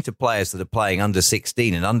saying to players that are playing under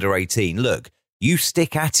 16 and under 18, look, you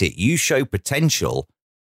stick at it, you show potential,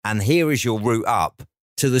 and here is your route up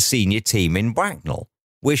to the senior team in Bracknell.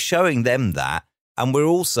 We're showing them that, and we're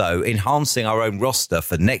also enhancing our own roster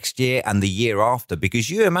for next year and the year after,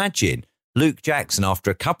 because you imagine Luke Jackson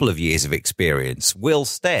after a couple of years of experience, Will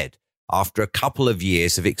Stead after a couple of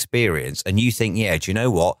years of experience, and you think, yeah, do you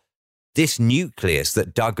know what? This nucleus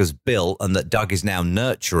that Doug has built and that Doug is now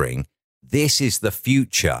nurturing, this is the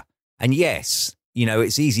future. And yes,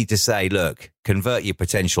 it's easy to say, look, convert your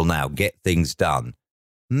potential now, get things done.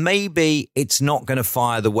 Maybe it's not going to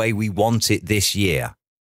fire the way we want it this year.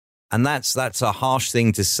 And that's a harsh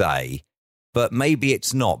thing to say, but maybe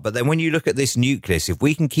it's not. But then when you look at this nucleus, if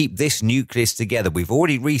we can keep this nucleus together, we've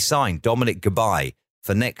already re-signed Dominic Gabai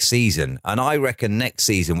for next season. And I reckon next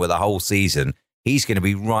season, with a whole season, he's going to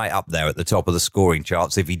be right up there at the top of the scoring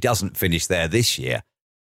charts if he doesn't finish there this year.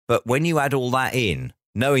 But when you add all that in,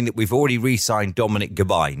 knowing that we've already re-signed Dominic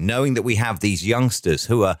Gabai, knowing that we have these youngsters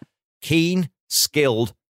who are keen,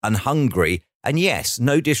 skilled and hungry, and yes,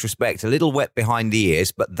 no disrespect, a little wet behind the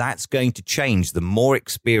ears, but that's going to change the more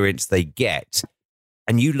experience they get.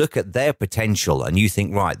 And you look at their potential and you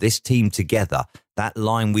think, right, this team together, that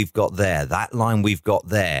line we've got there, that line we've got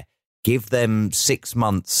there, give them 6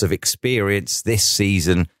 months of experience this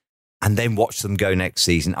season and then watch them go next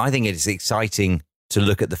season. I think it's exciting to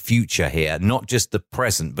look at the future here, not just the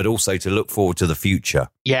present, but also to look forward to the future.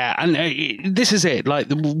 Yeah, and this is it. Like,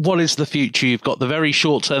 what is the future? You've got the very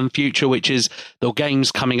short-term future, which is the games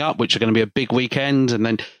coming up, which are going to be a big weekend. And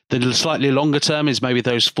then the slightly longer term is maybe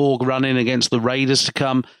those 4 run-in against the Raiders to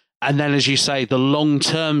come. And then, as you say, the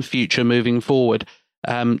long-term future moving forward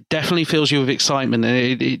definitely fills you with excitement.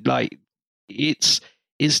 And it's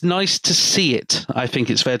it's nice to see it, I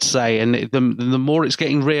think it's fair to say. And the more it's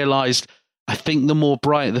getting realised, I think the more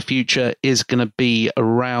bright the future is going to be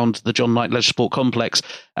around the John Knight Leisure Sport Complex.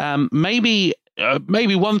 Maybe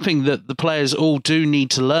one thing that the players all do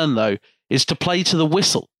need to learn, though, is to play to the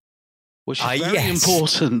whistle, which is very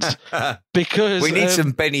important. Because we need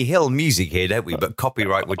some Benny Hill music here, don't we? But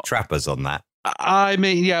copyright would trap us on that. I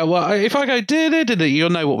mean, yeah, well, if I go,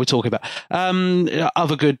 you'll know what we're talking about.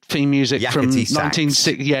 Other good theme music Yakety from sax.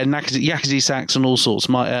 1960, Yakety sax and all sorts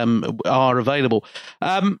are available.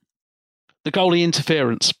 The goalie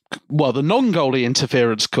interference, the non-goalie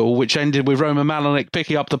interference call, which ended with Roman Malenik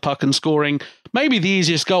picking up the puck and scoring maybe the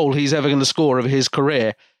easiest goal he's ever going to score of his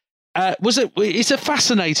career. It's a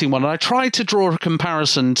fascinating one. I tried to draw a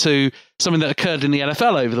comparison to something that occurred in the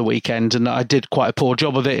NFL over the weekend, and I did quite a poor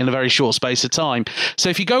job of it in a very short space of time. So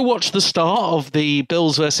if you go watch the start of the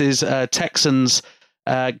Bills versus Texans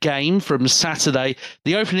game from Saturday,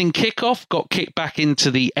 the opening kickoff got kicked back into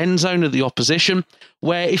the end zone of the opposition,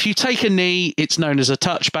 where if you take a knee, it's known as a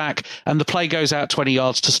touchback, and the play goes out 20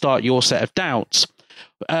 yards to start your set of downs.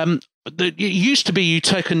 It used to be you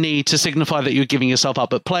took a knee to signify that you're giving yourself up,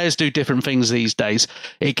 but players do different things these days.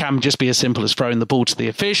 It can just be as simple as throwing the ball to the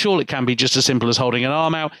official. It can be just as simple as holding an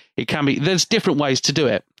arm out. There's different ways to do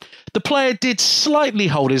it. The player did slightly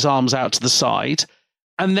hold his arms out to the side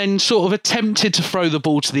and then sort of attempted to throw the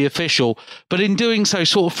ball to the official, but in doing so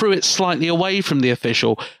sort of threw it slightly away from the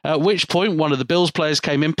official, at which point one of the Bills players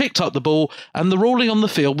came in, picked up the ball, and the ruling on the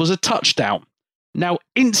field was a touchdown. Now,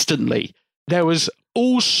 instantly, there was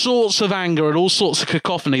all sorts of anger and all sorts of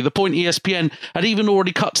cacophony. The point ESPN had even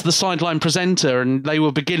already cut to the sideline presenter, and they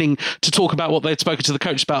were beginning to talk about what they'd spoken to the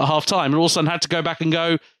coach about at half-time, and all of a sudden had to go back and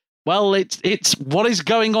go, well, it's what is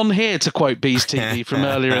going on here, to quote Bees TV from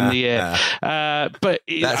earlier in the year. But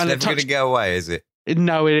that's never going to go away, is it?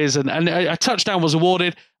 No, it isn't. And a touchdown was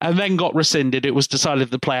awarded and then got rescinded. It was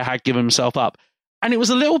decided the player had given himself up. And it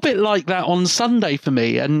was a little bit like that on Sunday for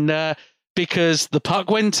me. And because the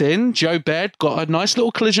puck went in, Joe Baird got a nice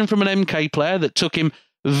little collision from an MK player that took him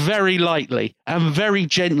very lightly and very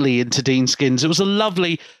gently into Dean Skins. It was a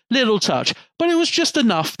lovely little touch, but it was just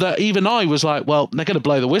enough that even I was like, well, they're going to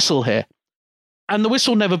blow the whistle here. And the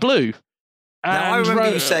whistle never blew. Now, I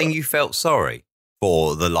remember you saying you felt sorry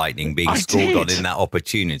for the Lightning being scored on in that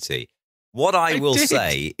opportunity. What I will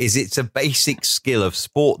say is it's a basic skill of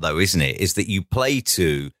sport, though, isn't it? Is that you play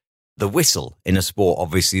to the whistle in a sport,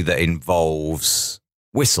 obviously, that involves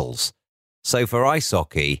whistles. So for ice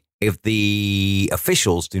hockey, if the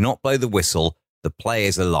officials do not blow the whistle, the play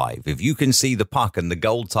is alive. If you can see the puck and the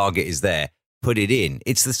goal target is there, put it in.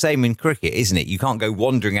 It's the same in cricket, isn't it? You can't go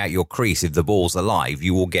wandering out your crease if the ball's alive.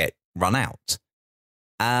 You will get run out.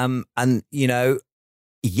 And, you know,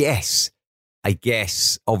 yes, I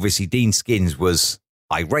guess, obviously, Dean Skins was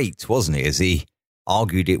irate, wasn't he, as he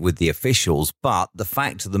argued it with the officials. But the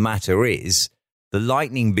fact of the matter is, the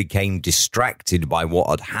Lightning became distracted by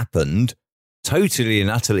what had happened, totally and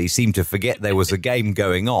utterly seemed to forget there was a game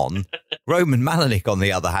going on. Roman Malenik, on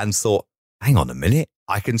the other hand, thought, hang on a minute,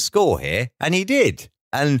 I can score here. And he did.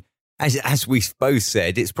 And as we both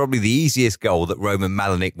said, it's probably the easiest goal that Roman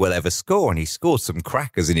Malenik will ever score. And he scored some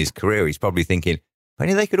crackers in his career. He's probably thinking, if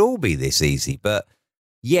only they could all be this easy. But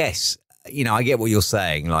yes, you know, I get what you're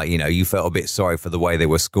saying. Like, you know, you felt a bit sorry for the way they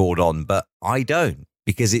were scored on, but I don't,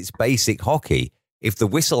 because it's basic hockey. If the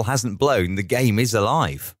whistle hasn't blown, the game is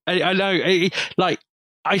alive. I know.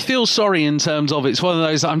 I feel sorry in terms of it's one of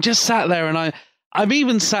those, I'm just sat there and I'm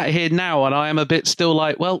even sat here now and I am a bit still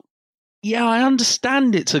like, well, yeah, I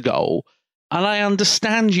understand it's a goal and I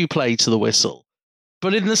understand you play to the whistle.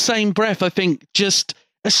 But in the same breath, I think just,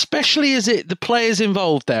 especially as the players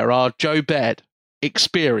involved there are Joe Baird,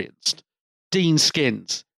 experienced, Dean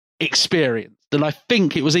Skins, experienced. And I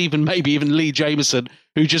think it was maybe even Lee Jameson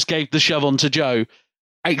who just gave the shove on to Joe,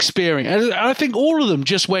 experience. And I think all of them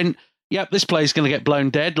just went, yep, this play's going to get blown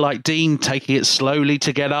dead, like Dean taking it slowly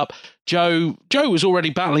to get up. Joe was already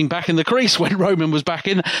battling back in the crease when Roman was back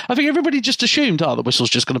in. I think everybody just assumed, the whistle's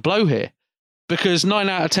just going to blow here. Because 9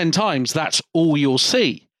 out of 10 times, that's all you'll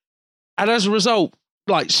see. And as a result,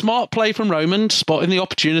 smart play from Roman, spotting the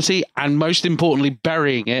opportunity, and most importantly,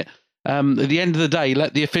 burying it. At the end of the day,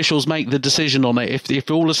 let the officials make the decision on it. If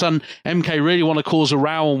all of a sudden MK really want to cause a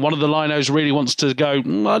row and one of the linos really wants to go,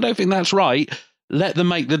 I don't think that's right, let them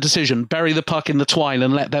make the decision. Bury the puck in the twine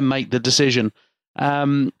and let them make the decision.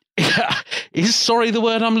 Is sorry the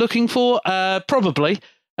word I'm looking for? Probably,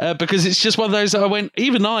 because it's just one of those that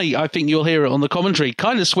I think you'll hear it on the commentary,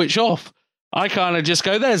 kind of switch off I kind of just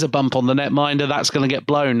go, there's a bump on the netminder, that's going to get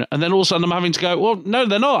blown. And then all of a sudden I'm having to go, well, no,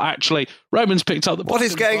 they're not actually. Roman's picked up the puck. What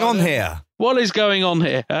is going on here? What is going on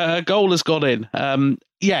here? A goal has got in.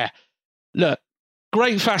 Yeah, look,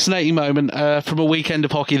 great fascinating moment from a weekend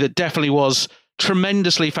of hockey that definitely was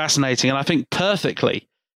tremendously fascinating, and I think perfectly.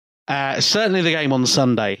 Certainly the game on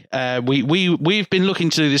Sunday. We've been looking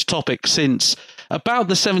to do this topic since about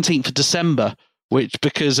the 17th of December, which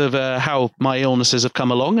because of how my illnesses have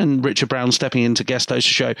come along and Richard Brown stepping in to guest host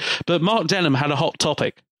the show. But Mark Denham had a hot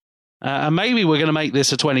topic. And maybe we're going to make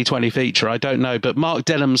this a 2020 feature. I don't know. But Mark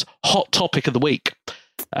Denham's hot topic of the week.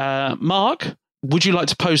 Mark, would you like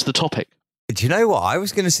to pose the topic? Do you know what? I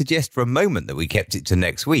was going to suggest for a moment that we kept it to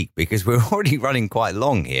next week because we're already running quite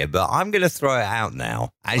long here, but I'm going to throw it out now.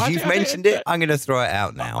 As you've mentioned it, I'm going to throw it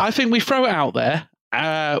out now. I think we throw it out there.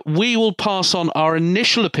 We will pass on our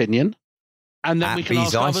initial opinion, and then we can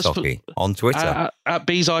ask Bees Ice Hockey on Twitter. At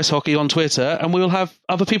Bees Ice Hockey on Twitter, and we will have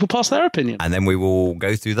other people pass their opinion. And then we will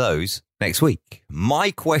go through those next week.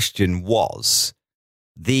 My question was,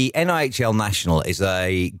 the NIHL National is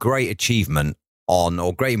a great achievement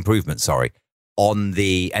great improvement, on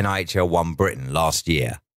the NIHL One Britain last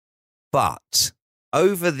year. But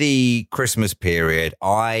over the Christmas period,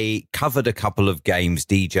 I covered a couple of games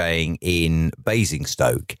DJing in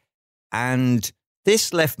Basingstoke, and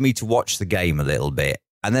this left me to watch the game a little bit.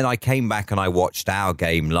 And then I came back and I watched our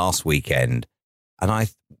game last weekend, and I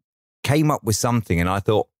came up with something, and I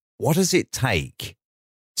thought, what does it take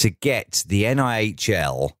to get the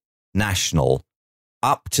NIHL National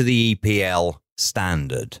up to the EPL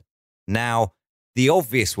standard? Now, the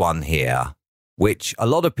obvious one here, which a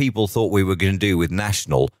lot of people thought we were going to do with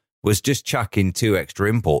National, was just chuck in 2 extra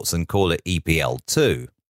imports and call it EPL2.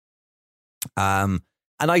 And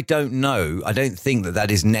I don't know. I don't think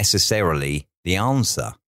that is necessarily the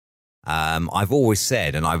answer. I've always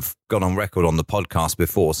said, and I've gone on record on the podcast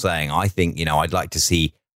before saying, I think, I'd like to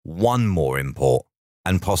see 1 more import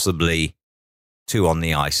and possibly 2 on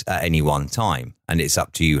the ice at any one time. And it's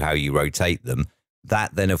up to you how you rotate them.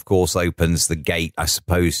 That then, of course, opens the gate, I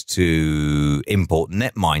suppose, to import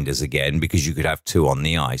netminders again, because you could have 2 on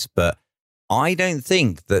the ice. But I don't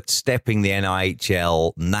think that stepping the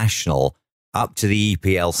NIHL National up to the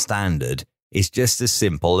EPL standard is just as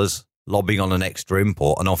simple as lobbing on an extra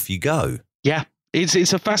import and off you go. Yeah,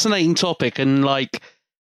 it's a fascinating topic. And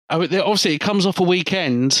obviously it comes off a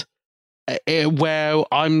weekend where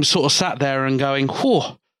I'm sort of sat there and going, whew.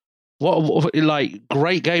 What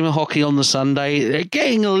great game of hockey on the Sunday,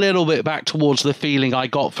 getting a little bit back towards the feeling I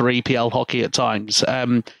got for EPL hockey at times.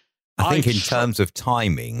 I think in terms of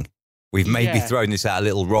timing, we've maybe thrown this out a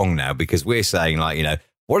little wrong now, because we're saying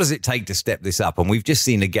what does it take to step this up? And we've just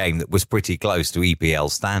seen a game that was pretty close to EPL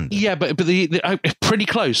standard. Yeah, but pretty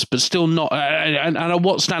close, but still not. And at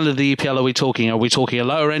what standard of the EPL are we talking? Are we talking a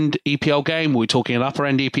lower end EPL game? Are we talking an upper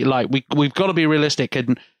end EPL? We've got to be realistic,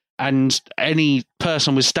 and any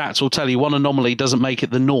person with stats will tell you one anomaly doesn't make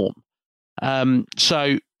it the norm.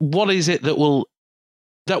 So what is it that will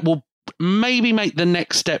maybe make the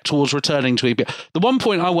next step towards returning to EPL? The one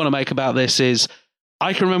point I want to make about this is,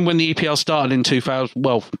 I can remember when the EPL started in 2000,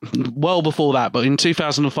 well before that, but in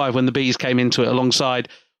 2005 when the Bees came into it alongside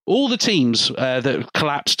all the teams that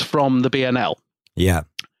collapsed from the BNL. Yeah.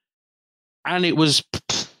 And it was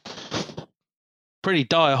pretty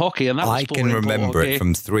dire hockey, and that was I can remember it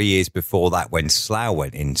from 3 years before that when Slough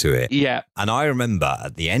went into it. Yeah. And I remember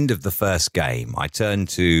at the end of the first game, I turned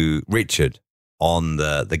to Richard on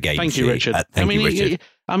the game Thank sheet. you, Richard. Thank you, Richard.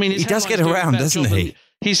 He does get around, doesn't he?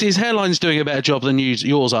 His hairline's doing a better job than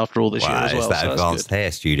yours after all this year as well. It's that advanced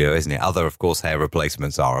hair studio, isn't it? Other, of course, hair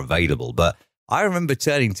replacements are available. But I remember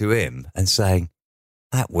turning to him and saying,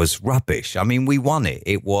 that was rubbish. I mean, we won it.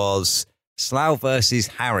 It was Slough versus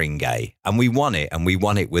Haringey, and we won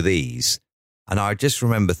it with ease. And I just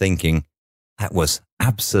remember thinking, that was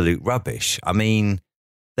absolute rubbish. I mean,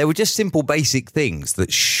 there were just simple basic things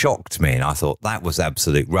that shocked me, and I thought that was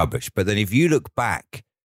absolute rubbish. But then if you look back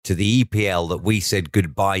to the EPL that we said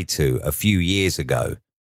goodbye to a few years ago,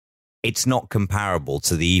 it's not comparable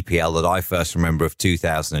to the EPL that I first remember of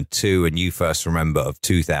 2002 and you first remember of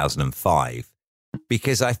 2005.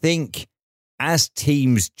 Because I think as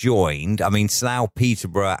teams joined, I mean, Slough,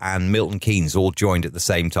 Peterborough and Milton Keynes all joined at the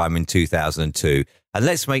same time in 2002. And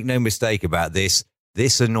let's make no mistake about this.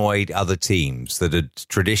 This annoyed other teams that had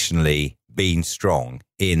traditionally been strong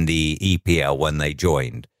in the EPL when they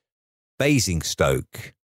joined.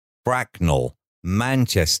 Basingstoke, Bracknell,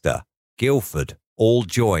 Manchester, Guildford all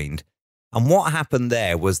joined. And what happened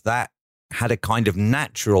there was that had a kind of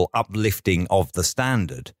natural uplifting of the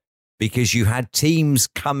standard, because you had teams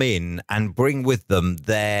come in and bring with them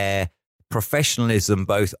their professionalism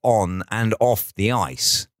both on and off the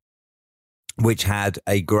ice, which had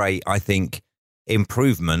a great, I think,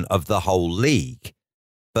 improvement of the whole league.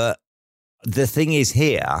 But the thing is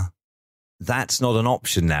here, that's not an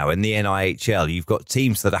option now in the NIHL. You've got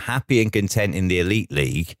teams that are happy and content in the Elite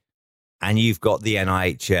League, and you've got the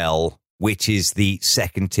NIHL, which is the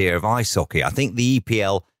second tier of ice hockey. I think the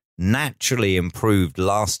EPL naturally improved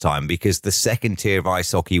last time because the second tier of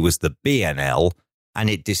ice hockey was the BNL, and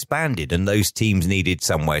it disbanded, and those teams needed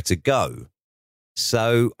somewhere to go.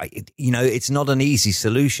 So, it's not an easy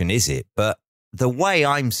solution, is it? But the way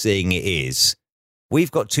I'm seeing it is,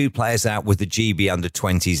 we've got two players out with the GB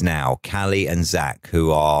under-20s now, Callie and Zach,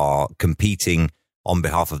 who are competing on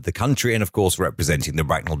behalf of the country and, of course, representing the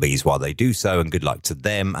Bracknell Bees while they do so, and good luck to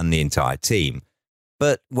them and the entire team.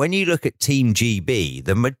 But when you look at Team GB,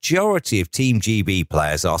 the majority of Team GB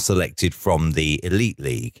players are selected from the Elite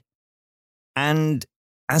League. And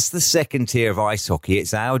as the second tier of ice hockey,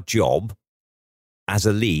 it's our job as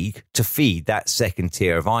a league to feed that second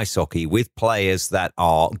tier of ice hockey with players that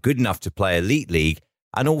are good enough to play Elite League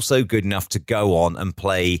and also good enough to go on and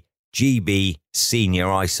play GB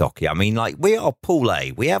senior ice hockey. I mean, we are Pool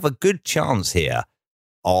A. We have a good chance here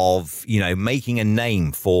of, making a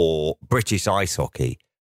name for British ice hockey.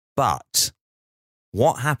 But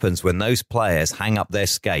what happens when those players hang up their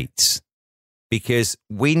skates? Because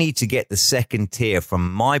we need to get the second tier,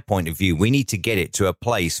 from my point of view, we need to get it to a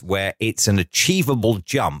place where it's an achievable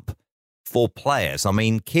jump for players. I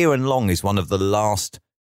mean, Kieran Long is one of the last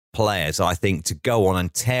players, I think, to go on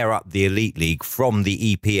and tear up the Elite League from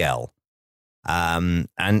the EPL. And,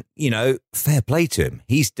 fair play to him.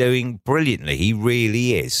 He's doing brilliantly. He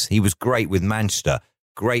really is. He was great with Manchester,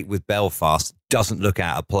 great with Belfast, doesn't look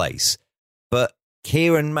out of place. But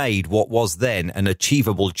Kieran made what was then an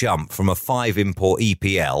achievable jump from a 5-import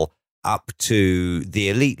EPL up to the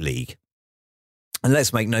Elite League. And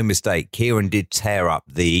let's make no mistake, Kieran did tear up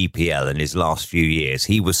the EPL in his last few years.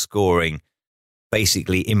 He was scoring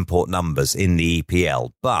basically import numbers in the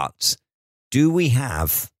EPL. But do we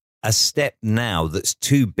have a step now that's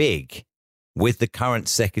too big with the current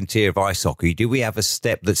second tier of ice hockey? Do we have a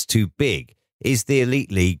step that's too big? Is the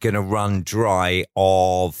Elite League going to run dry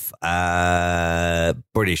of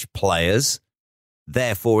British players?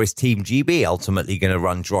 Therefore, is Team GB ultimately going to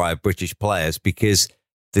run dry of British players? Because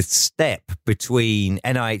the step between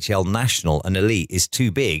NIHL National and Elite is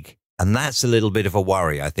too big. And that's a little bit of a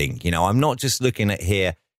worry, I think. I'm not just looking at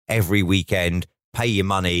here every weekend, pay your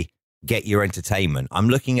money, get your entertainment. I'm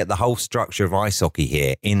looking at the whole structure of ice hockey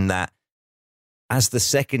here, in that as the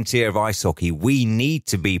second tier of ice hockey, we need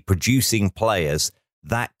to be producing players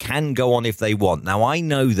that can go on if they want. Now, I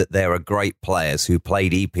know that there are great players who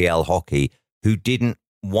played EPL hockey who didn't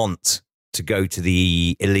want to go to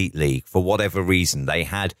the Elite League for whatever reason. They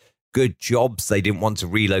had good jobs. They didn't want to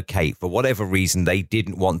relocate. For whatever reason, they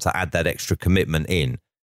didn't want to add that extra commitment in.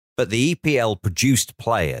 But the EPL produced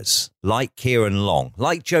players like Kieran Long,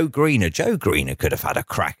 like Joe Greener. Joe Greener could have had a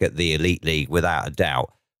crack at the Elite League without a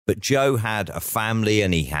doubt. But Joe had a family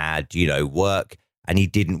and he had, work, and he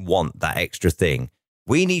didn't want that extra thing.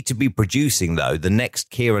 We need to be producing, though, the next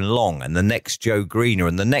Kieran Long and the next Joe Greener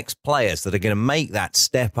and the next players that are going to make that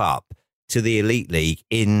step up to the Elite League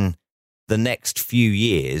in the next few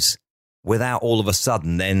years without all of a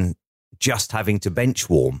sudden then just having to bench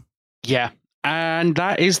warm. Yeah. And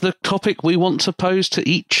that is the topic we want to pose to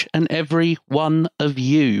each and every one of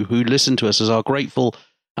you who listen to us as our grateful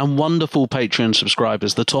and wonderful Patreon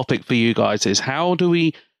subscribers. The topic for you guys is, how do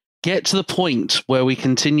we get to the point where we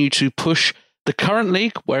continue to push the current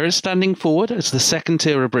league, where it's standing forward as the second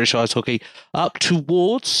tier of British ice hockey, up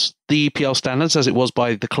towards the EPL standards as it was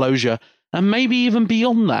by the closure, and maybe even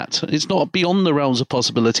beyond that? It's not beyond the realms of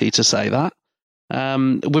possibility to say that.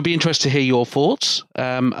 We'd be interested to hear your thoughts.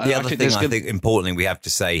 The other thing I think importantly we have to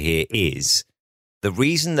say here is the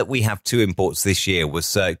reason that we have 2 imports this year was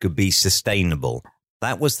so it could be sustainable.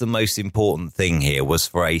 That was the most important thing here, was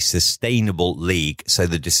for a sustainable league. So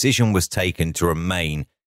the decision was taken to remain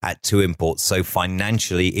at 2 imports, so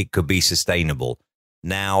financially it could be sustainable.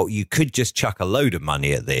 Now, you could just chuck a load of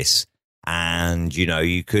money at this and,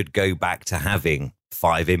 you could go back to having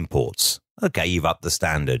 5 imports. Okay, you've upped the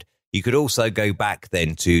standard. You could also go back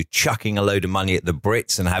then to chucking a load of money at the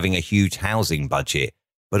Brits and having a huge housing budget.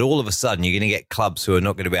 But all of a sudden, you're going to get clubs who are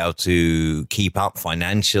not going to be able to keep up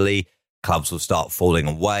financially. Clubs will start falling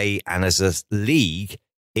away. And as a league,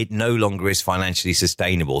 it no longer is financially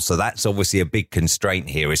sustainable. So that's obviously a big constraint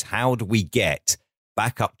here, is how do we get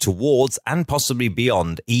back up towards and possibly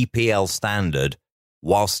beyond EPL standard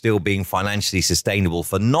while still being financially sustainable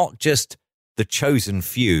for not just the chosen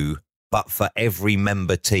few, but for every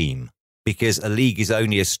member team? because a league is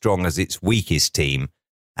only as strong as its weakest team,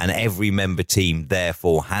 and every member team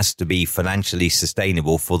therefore has to be financially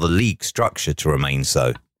sustainable for the league structure to remain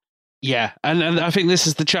so. Yeah, and I think this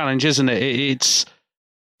is the challenge, isn't it? It's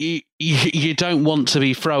you don't want to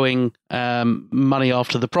be throwing money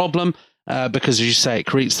after the problem because, as you say, it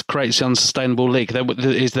creates the unsustainable league.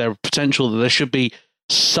 Is there potential that there should be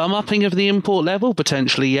some upping of the import level?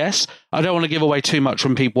 Potentially, yes. I don't want to give away too much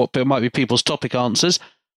from people what might be people's topic answers.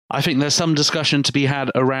 I think there's some discussion to be had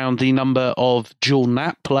around the number of dual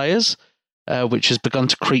nap players, which has begun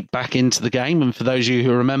to creep back into the game. And for those of you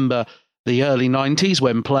who remember the early 90s,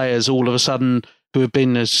 when players all of a sudden who have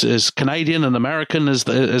been as Canadian and American as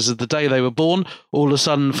the day they were born, all of a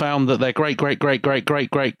sudden found that their great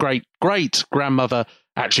grandmother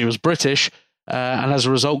actually was British, and as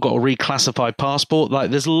a result got a reclassified passport.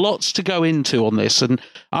 Like, there's lots to go into on this, and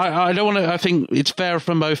I don't want to. I think it's fair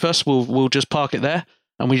from both of us. We'll just park it there,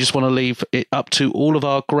 and we just want to leave it up to all of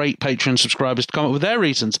our great Patreon subscribers to come up with their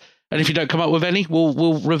reasons. And if you don't come up with any,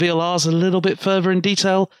 we'll reveal ours a little bit further in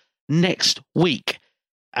detail next week.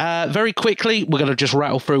 Very quickly, we're going to just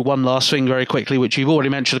rattle through one last thing very quickly, which you've already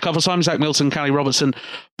mentioned a couple of times. Zach Milton, Callie Robertson,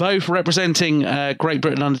 both representing Great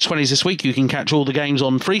Britain under-20s this week. You can catch all the games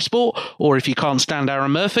on Free Sport, or if you can't stand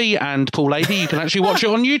Aaron Murphy and Paul Lady, you can actually watch it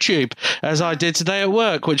on YouTube, as I did today at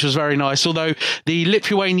work, which was very nice. Although the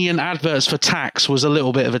Lithuanian adverts for tax was a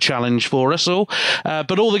little bit of a challenge for us all.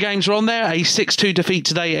 But all the games are on there. A 6-2 defeat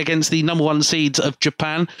today against the number one seeds of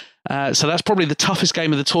Japan. So that's probably the toughest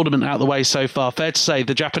game of the tournament out of the way so far. Fair to say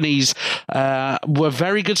the Japanese were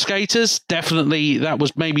very good skaters. Definitely that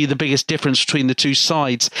was maybe the biggest difference between the two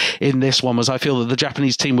sides in this one, was I feel that the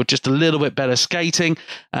Japanese team were just a little bit better skating.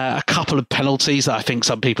 A couple of penalties that I think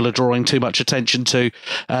some people are drawing too much attention to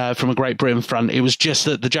from a Great Britain front. It was just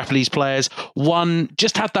that the Japanese players, one,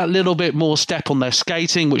 just had that little bit more step on their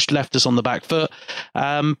skating, which left us on the back foot.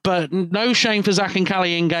 But no shame for Zach and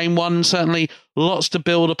Callie in game one. Certainly lots to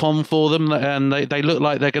build upon for them, and they look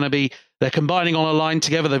like they're combining on a line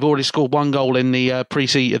together. They've already scored one goal in the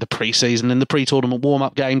pre-season, in the pre-tournament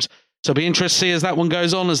warm-up games. So it'll be interesting to see as that one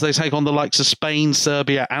goes on, as they take on the likes of Spain,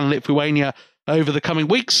 Serbia and Lithuania over the coming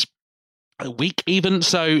weeks, a week even.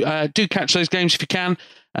 So do catch those games if you can.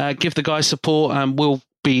 Give the guys support, and we'll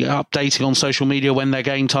be updating on social media when their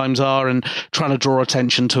game times are and trying to draw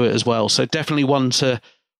attention to it as well. So definitely one to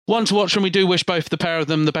watch, and we do wish both the pair of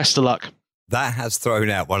them the best of luck. That has thrown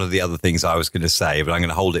out one of the other things I was going to say, but I'm going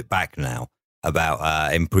to hold it back now,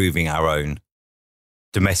 about improving our own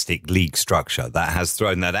domestic league structure. That has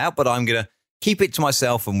thrown that out, but I'm going to keep it to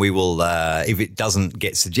myself, and we will, if it doesn't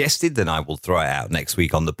get suggested, then I will throw it out next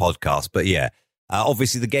week on the podcast. But yeah,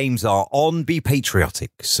 obviously the games are on. Be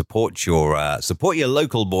patriotic. Support your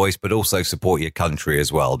local boys, but also support your country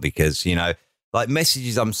as well, because, you know, like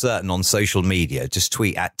messages I'm certain on social media, just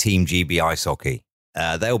tweet at Team GB Ice Hockey.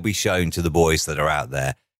 They'll be shown to the boys that are out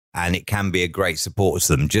there, and it can be a great support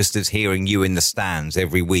to them, just as hearing you in the stands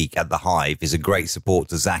every week at the Hive is a great support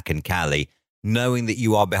to Zach and Callie. Knowing that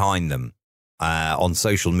you are behind them on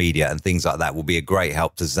social media and things like that will be a great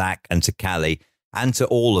help to Zach and to Callie and to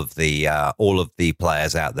all of the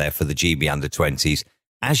players out there for the GB under-20s.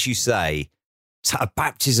 As you say, it's a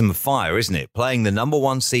baptism of fire, isn't it? Playing the number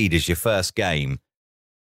one seed as your first game,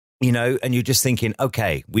 you know, and you're just thinking,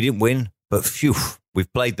 okay, we didn't win, but phew,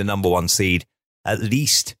 we've played the number one seed. At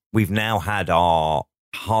least we've now had our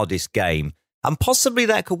hardest game. And possibly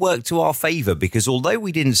that could work to our favour, because although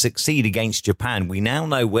we didn't succeed against Japan, we now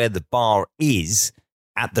know where the bar is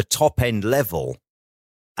at the top end level.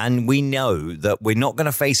 And we know that we're not going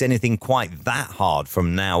to face anything quite that hard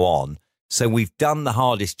from now on. So we've done the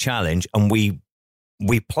hardest challenge, and we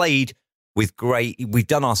played with we've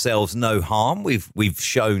done ourselves no harm. We've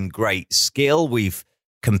shown great skill. We've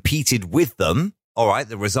competed with them. All right,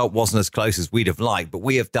 the result wasn't as close as we'd have liked, but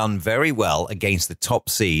we have done very well against the top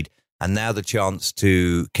seed, and now the chance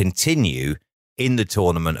to continue in the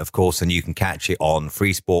tournament, of course, and you can catch it on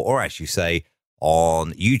Free Sport, or as you say,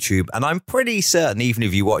 on YouTube. And I'm pretty certain even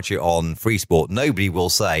if you watch it on Free Sport, nobody will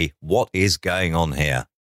say, what is going on here?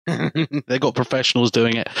 They've got professionals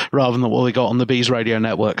doing it rather than what we got on the Bees Radio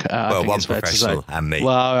Network. Well, one professional and me.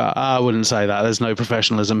 Well, I wouldn't say that. There's no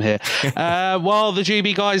professionalism here. While the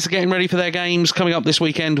GB guys are getting ready for their games coming up this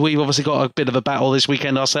weekend, we've obviously got a bit of a battle this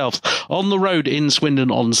weekend ourselves. On the road in Swindon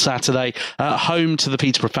on Saturday, home to the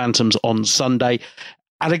Peterborough Phantoms on Sunday.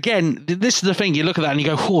 And again, this is the thing. You look at that and you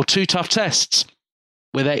go, oh, two tough tests.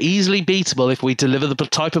 Where they're easily beatable if we deliver the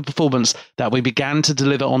type of performance that we began to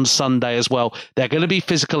deliver on Sunday as well. They're going to be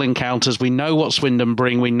physical encounters. We know what Swindon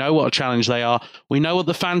bring. We know what a challenge they are. We know what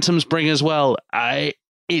the Phantoms bring as well.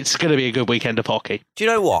 it's going to be a good weekend of hockey. Do you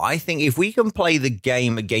know what? I think if we can play the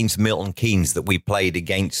game against Milton Keynes that we played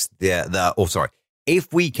against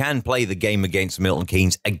if we can play the game against Milton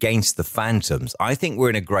Keynes against the Phantoms, I think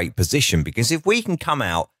we're in a great position, because if we can come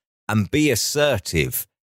out and be assertive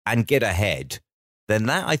and get ahead, then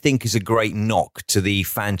that, I think, is a great knock to the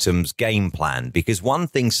Phantoms' game plan. Because one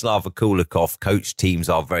thing Slava Kulikov coach teams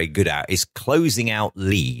are very good at is closing out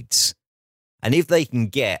leads. And if they can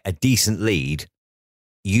get a decent lead,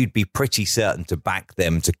 you'd be pretty certain to back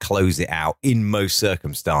them to close it out in most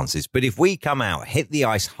circumstances. But if we come out, hit the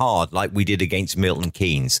ice hard like we did against Milton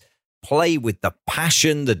Keynes, play with the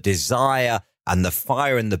passion, the desire, and the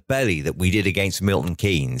fire in the belly that we did against Milton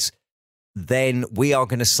Keynes, then we are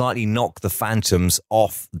going to slightly knock the Phantoms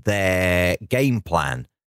off their game plan.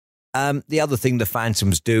 The other thing the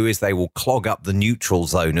Phantoms do is they will clog up the neutral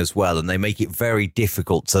zone as well, and they make it very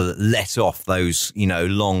difficult to let off those,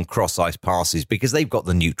 long cross-ice passes, because they've got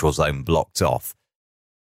the neutral zone blocked off.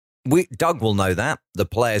 Doug will know that. The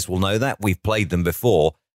players will know that. We've played them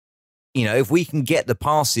before. If we can get the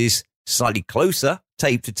passes slightly closer,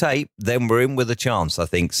 tape to tape, then we're in with a chance, I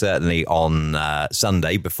think, certainly on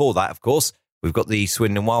Sunday. Before that, of course, we've got the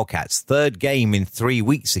Swindon Wildcats. Third game in 3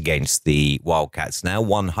 weeks against the Wildcats now.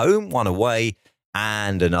 One home, one away,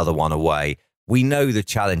 and another one away. We know the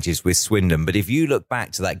challenges with Swindon, but if you look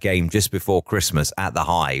back to that game just before Christmas at the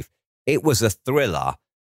Hive, it was a thriller,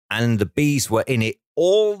 and the Bees were in it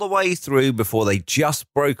all the way through before they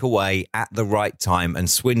just broke away at the right time, and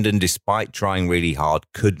Swindon, despite trying really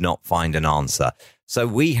hard, could not find an answer. So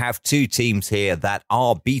we have two teams here that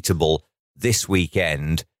are beatable this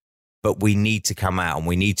weekend, but we need to come out and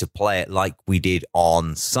we need to play it like we did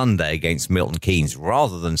on Sunday against Milton Keynes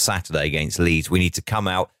rather than Saturday against Leeds. We need to come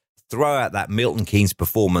out, throw out that Milton Keynes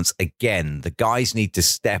performance again. The guys need to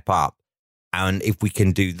step up. And if we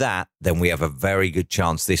can do that, then we have a very good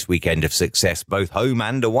chance this weekend of success, both home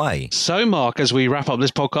and away. So, Mark, as we wrap up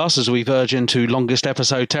this podcast, as we verge into longest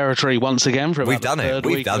episode territory once again for about We've done it.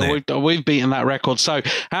 We've beaten that record. So,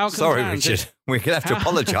 how can Sorry, Richard. We're going to have to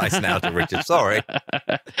apologise now to Richard. Sorry.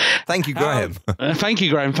 Thank you, Graham. Thank you,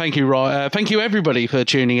 Graham. Thank you, Roy. Thank you, everybody, for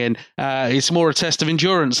tuning in. It's more a test of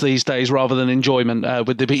endurance these days rather than enjoyment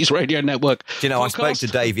with the Bees Radio Network. Do you know, podcast. I spoke to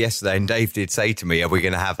Dave yesterday, and Dave did say to me, are we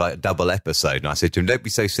going to have a double episode? And I said to him, don't be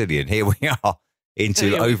so silly. And here we are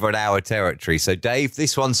into over an hour territory. So, Dave,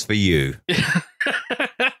 this one's for you.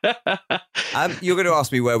 You're going to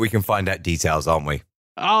ask me where we can find out details, aren't we?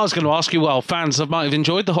 I was going to ask you, well, fans might have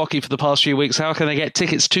enjoyed the hockey for the past few weeks. How can they get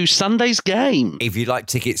tickets to Sunday's game? If you'd like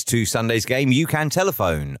tickets to Sunday's game, you can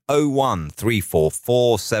telephone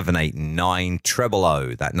 01344 789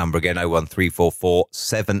 000. That number again, 01344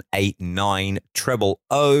 789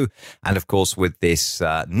 000. And of course, with this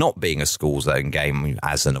not being a school zone game,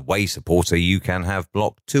 as an away supporter, you can have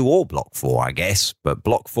Block 2 or Block 4, I guess. But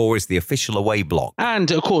Block 4 is the official away block.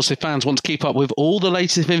 And of course, if fans want to keep up with all the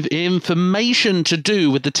latest information to do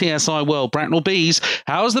with the TSI World Bracknell Bees,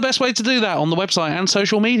 how is the best way to do that on the website and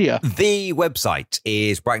social media? The website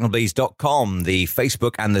is bracknellbees.com. The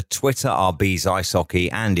Facebook and the Twitter are Bees Ice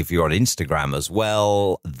Hockey. And if you're on Instagram as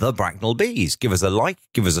well, the Bracknell Bees. Give us a like,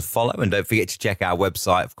 give us a follow, and don't forget to check our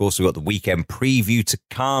website. Of course, we've got the weekend preview to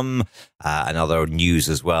come and other news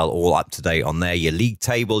as well, all up to date on there. Your league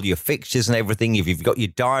table, your fixtures and everything. If you've got your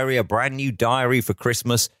diary, a brand new diary for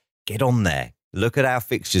Christmas, get on there. Look at our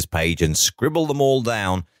fixtures page and scribble them all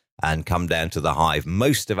down and come down to the Hive.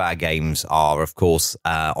 Most of our games are, of course,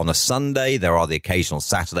 on a Sunday. There are the occasional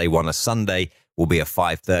Saturday one. A Sunday will be a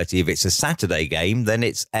 5:30. If it's a Saturday game, then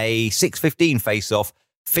it's a 6:15 face-off.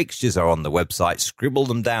 Fixtures are on the website. Scribble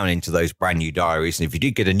them down into those brand new diaries. And if you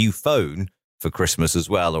did get a new phone for Christmas as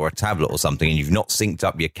well, or a tablet or something, and you've not synced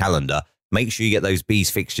up your calendar, make sure you get those Bees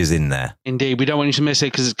fixtures in there. Indeed. We don't want you to miss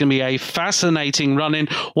it because it's going to be a fascinating run-in.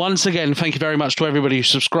 Once again, thank you very much to everybody who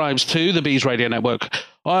subscribes to the Bees Radio Network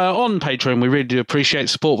on Patreon. We really do appreciate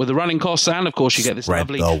support with the running costs. And, of course, you get this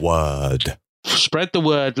lovely... Spread the word. Spread the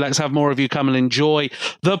word. Let's have more of you come and enjoy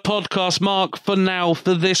the podcast. Mark, for now,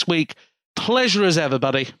 for this week, pleasure as ever,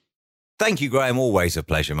 buddy. Thank you, Graham. Always a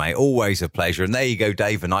pleasure, mate. Always a pleasure. And there you go,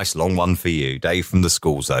 Dave. A nice long one for you. Dave from the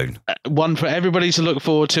School Zone. One for everybody to look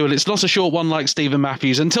forward to. And it's not a short one like Stephen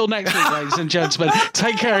Matthews. Until next week, ladies and gentlemen,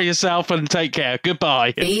 take care of yourself and take care.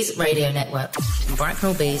 Goodbye. Bees Radio Network.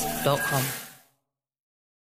 BracknellBees.com.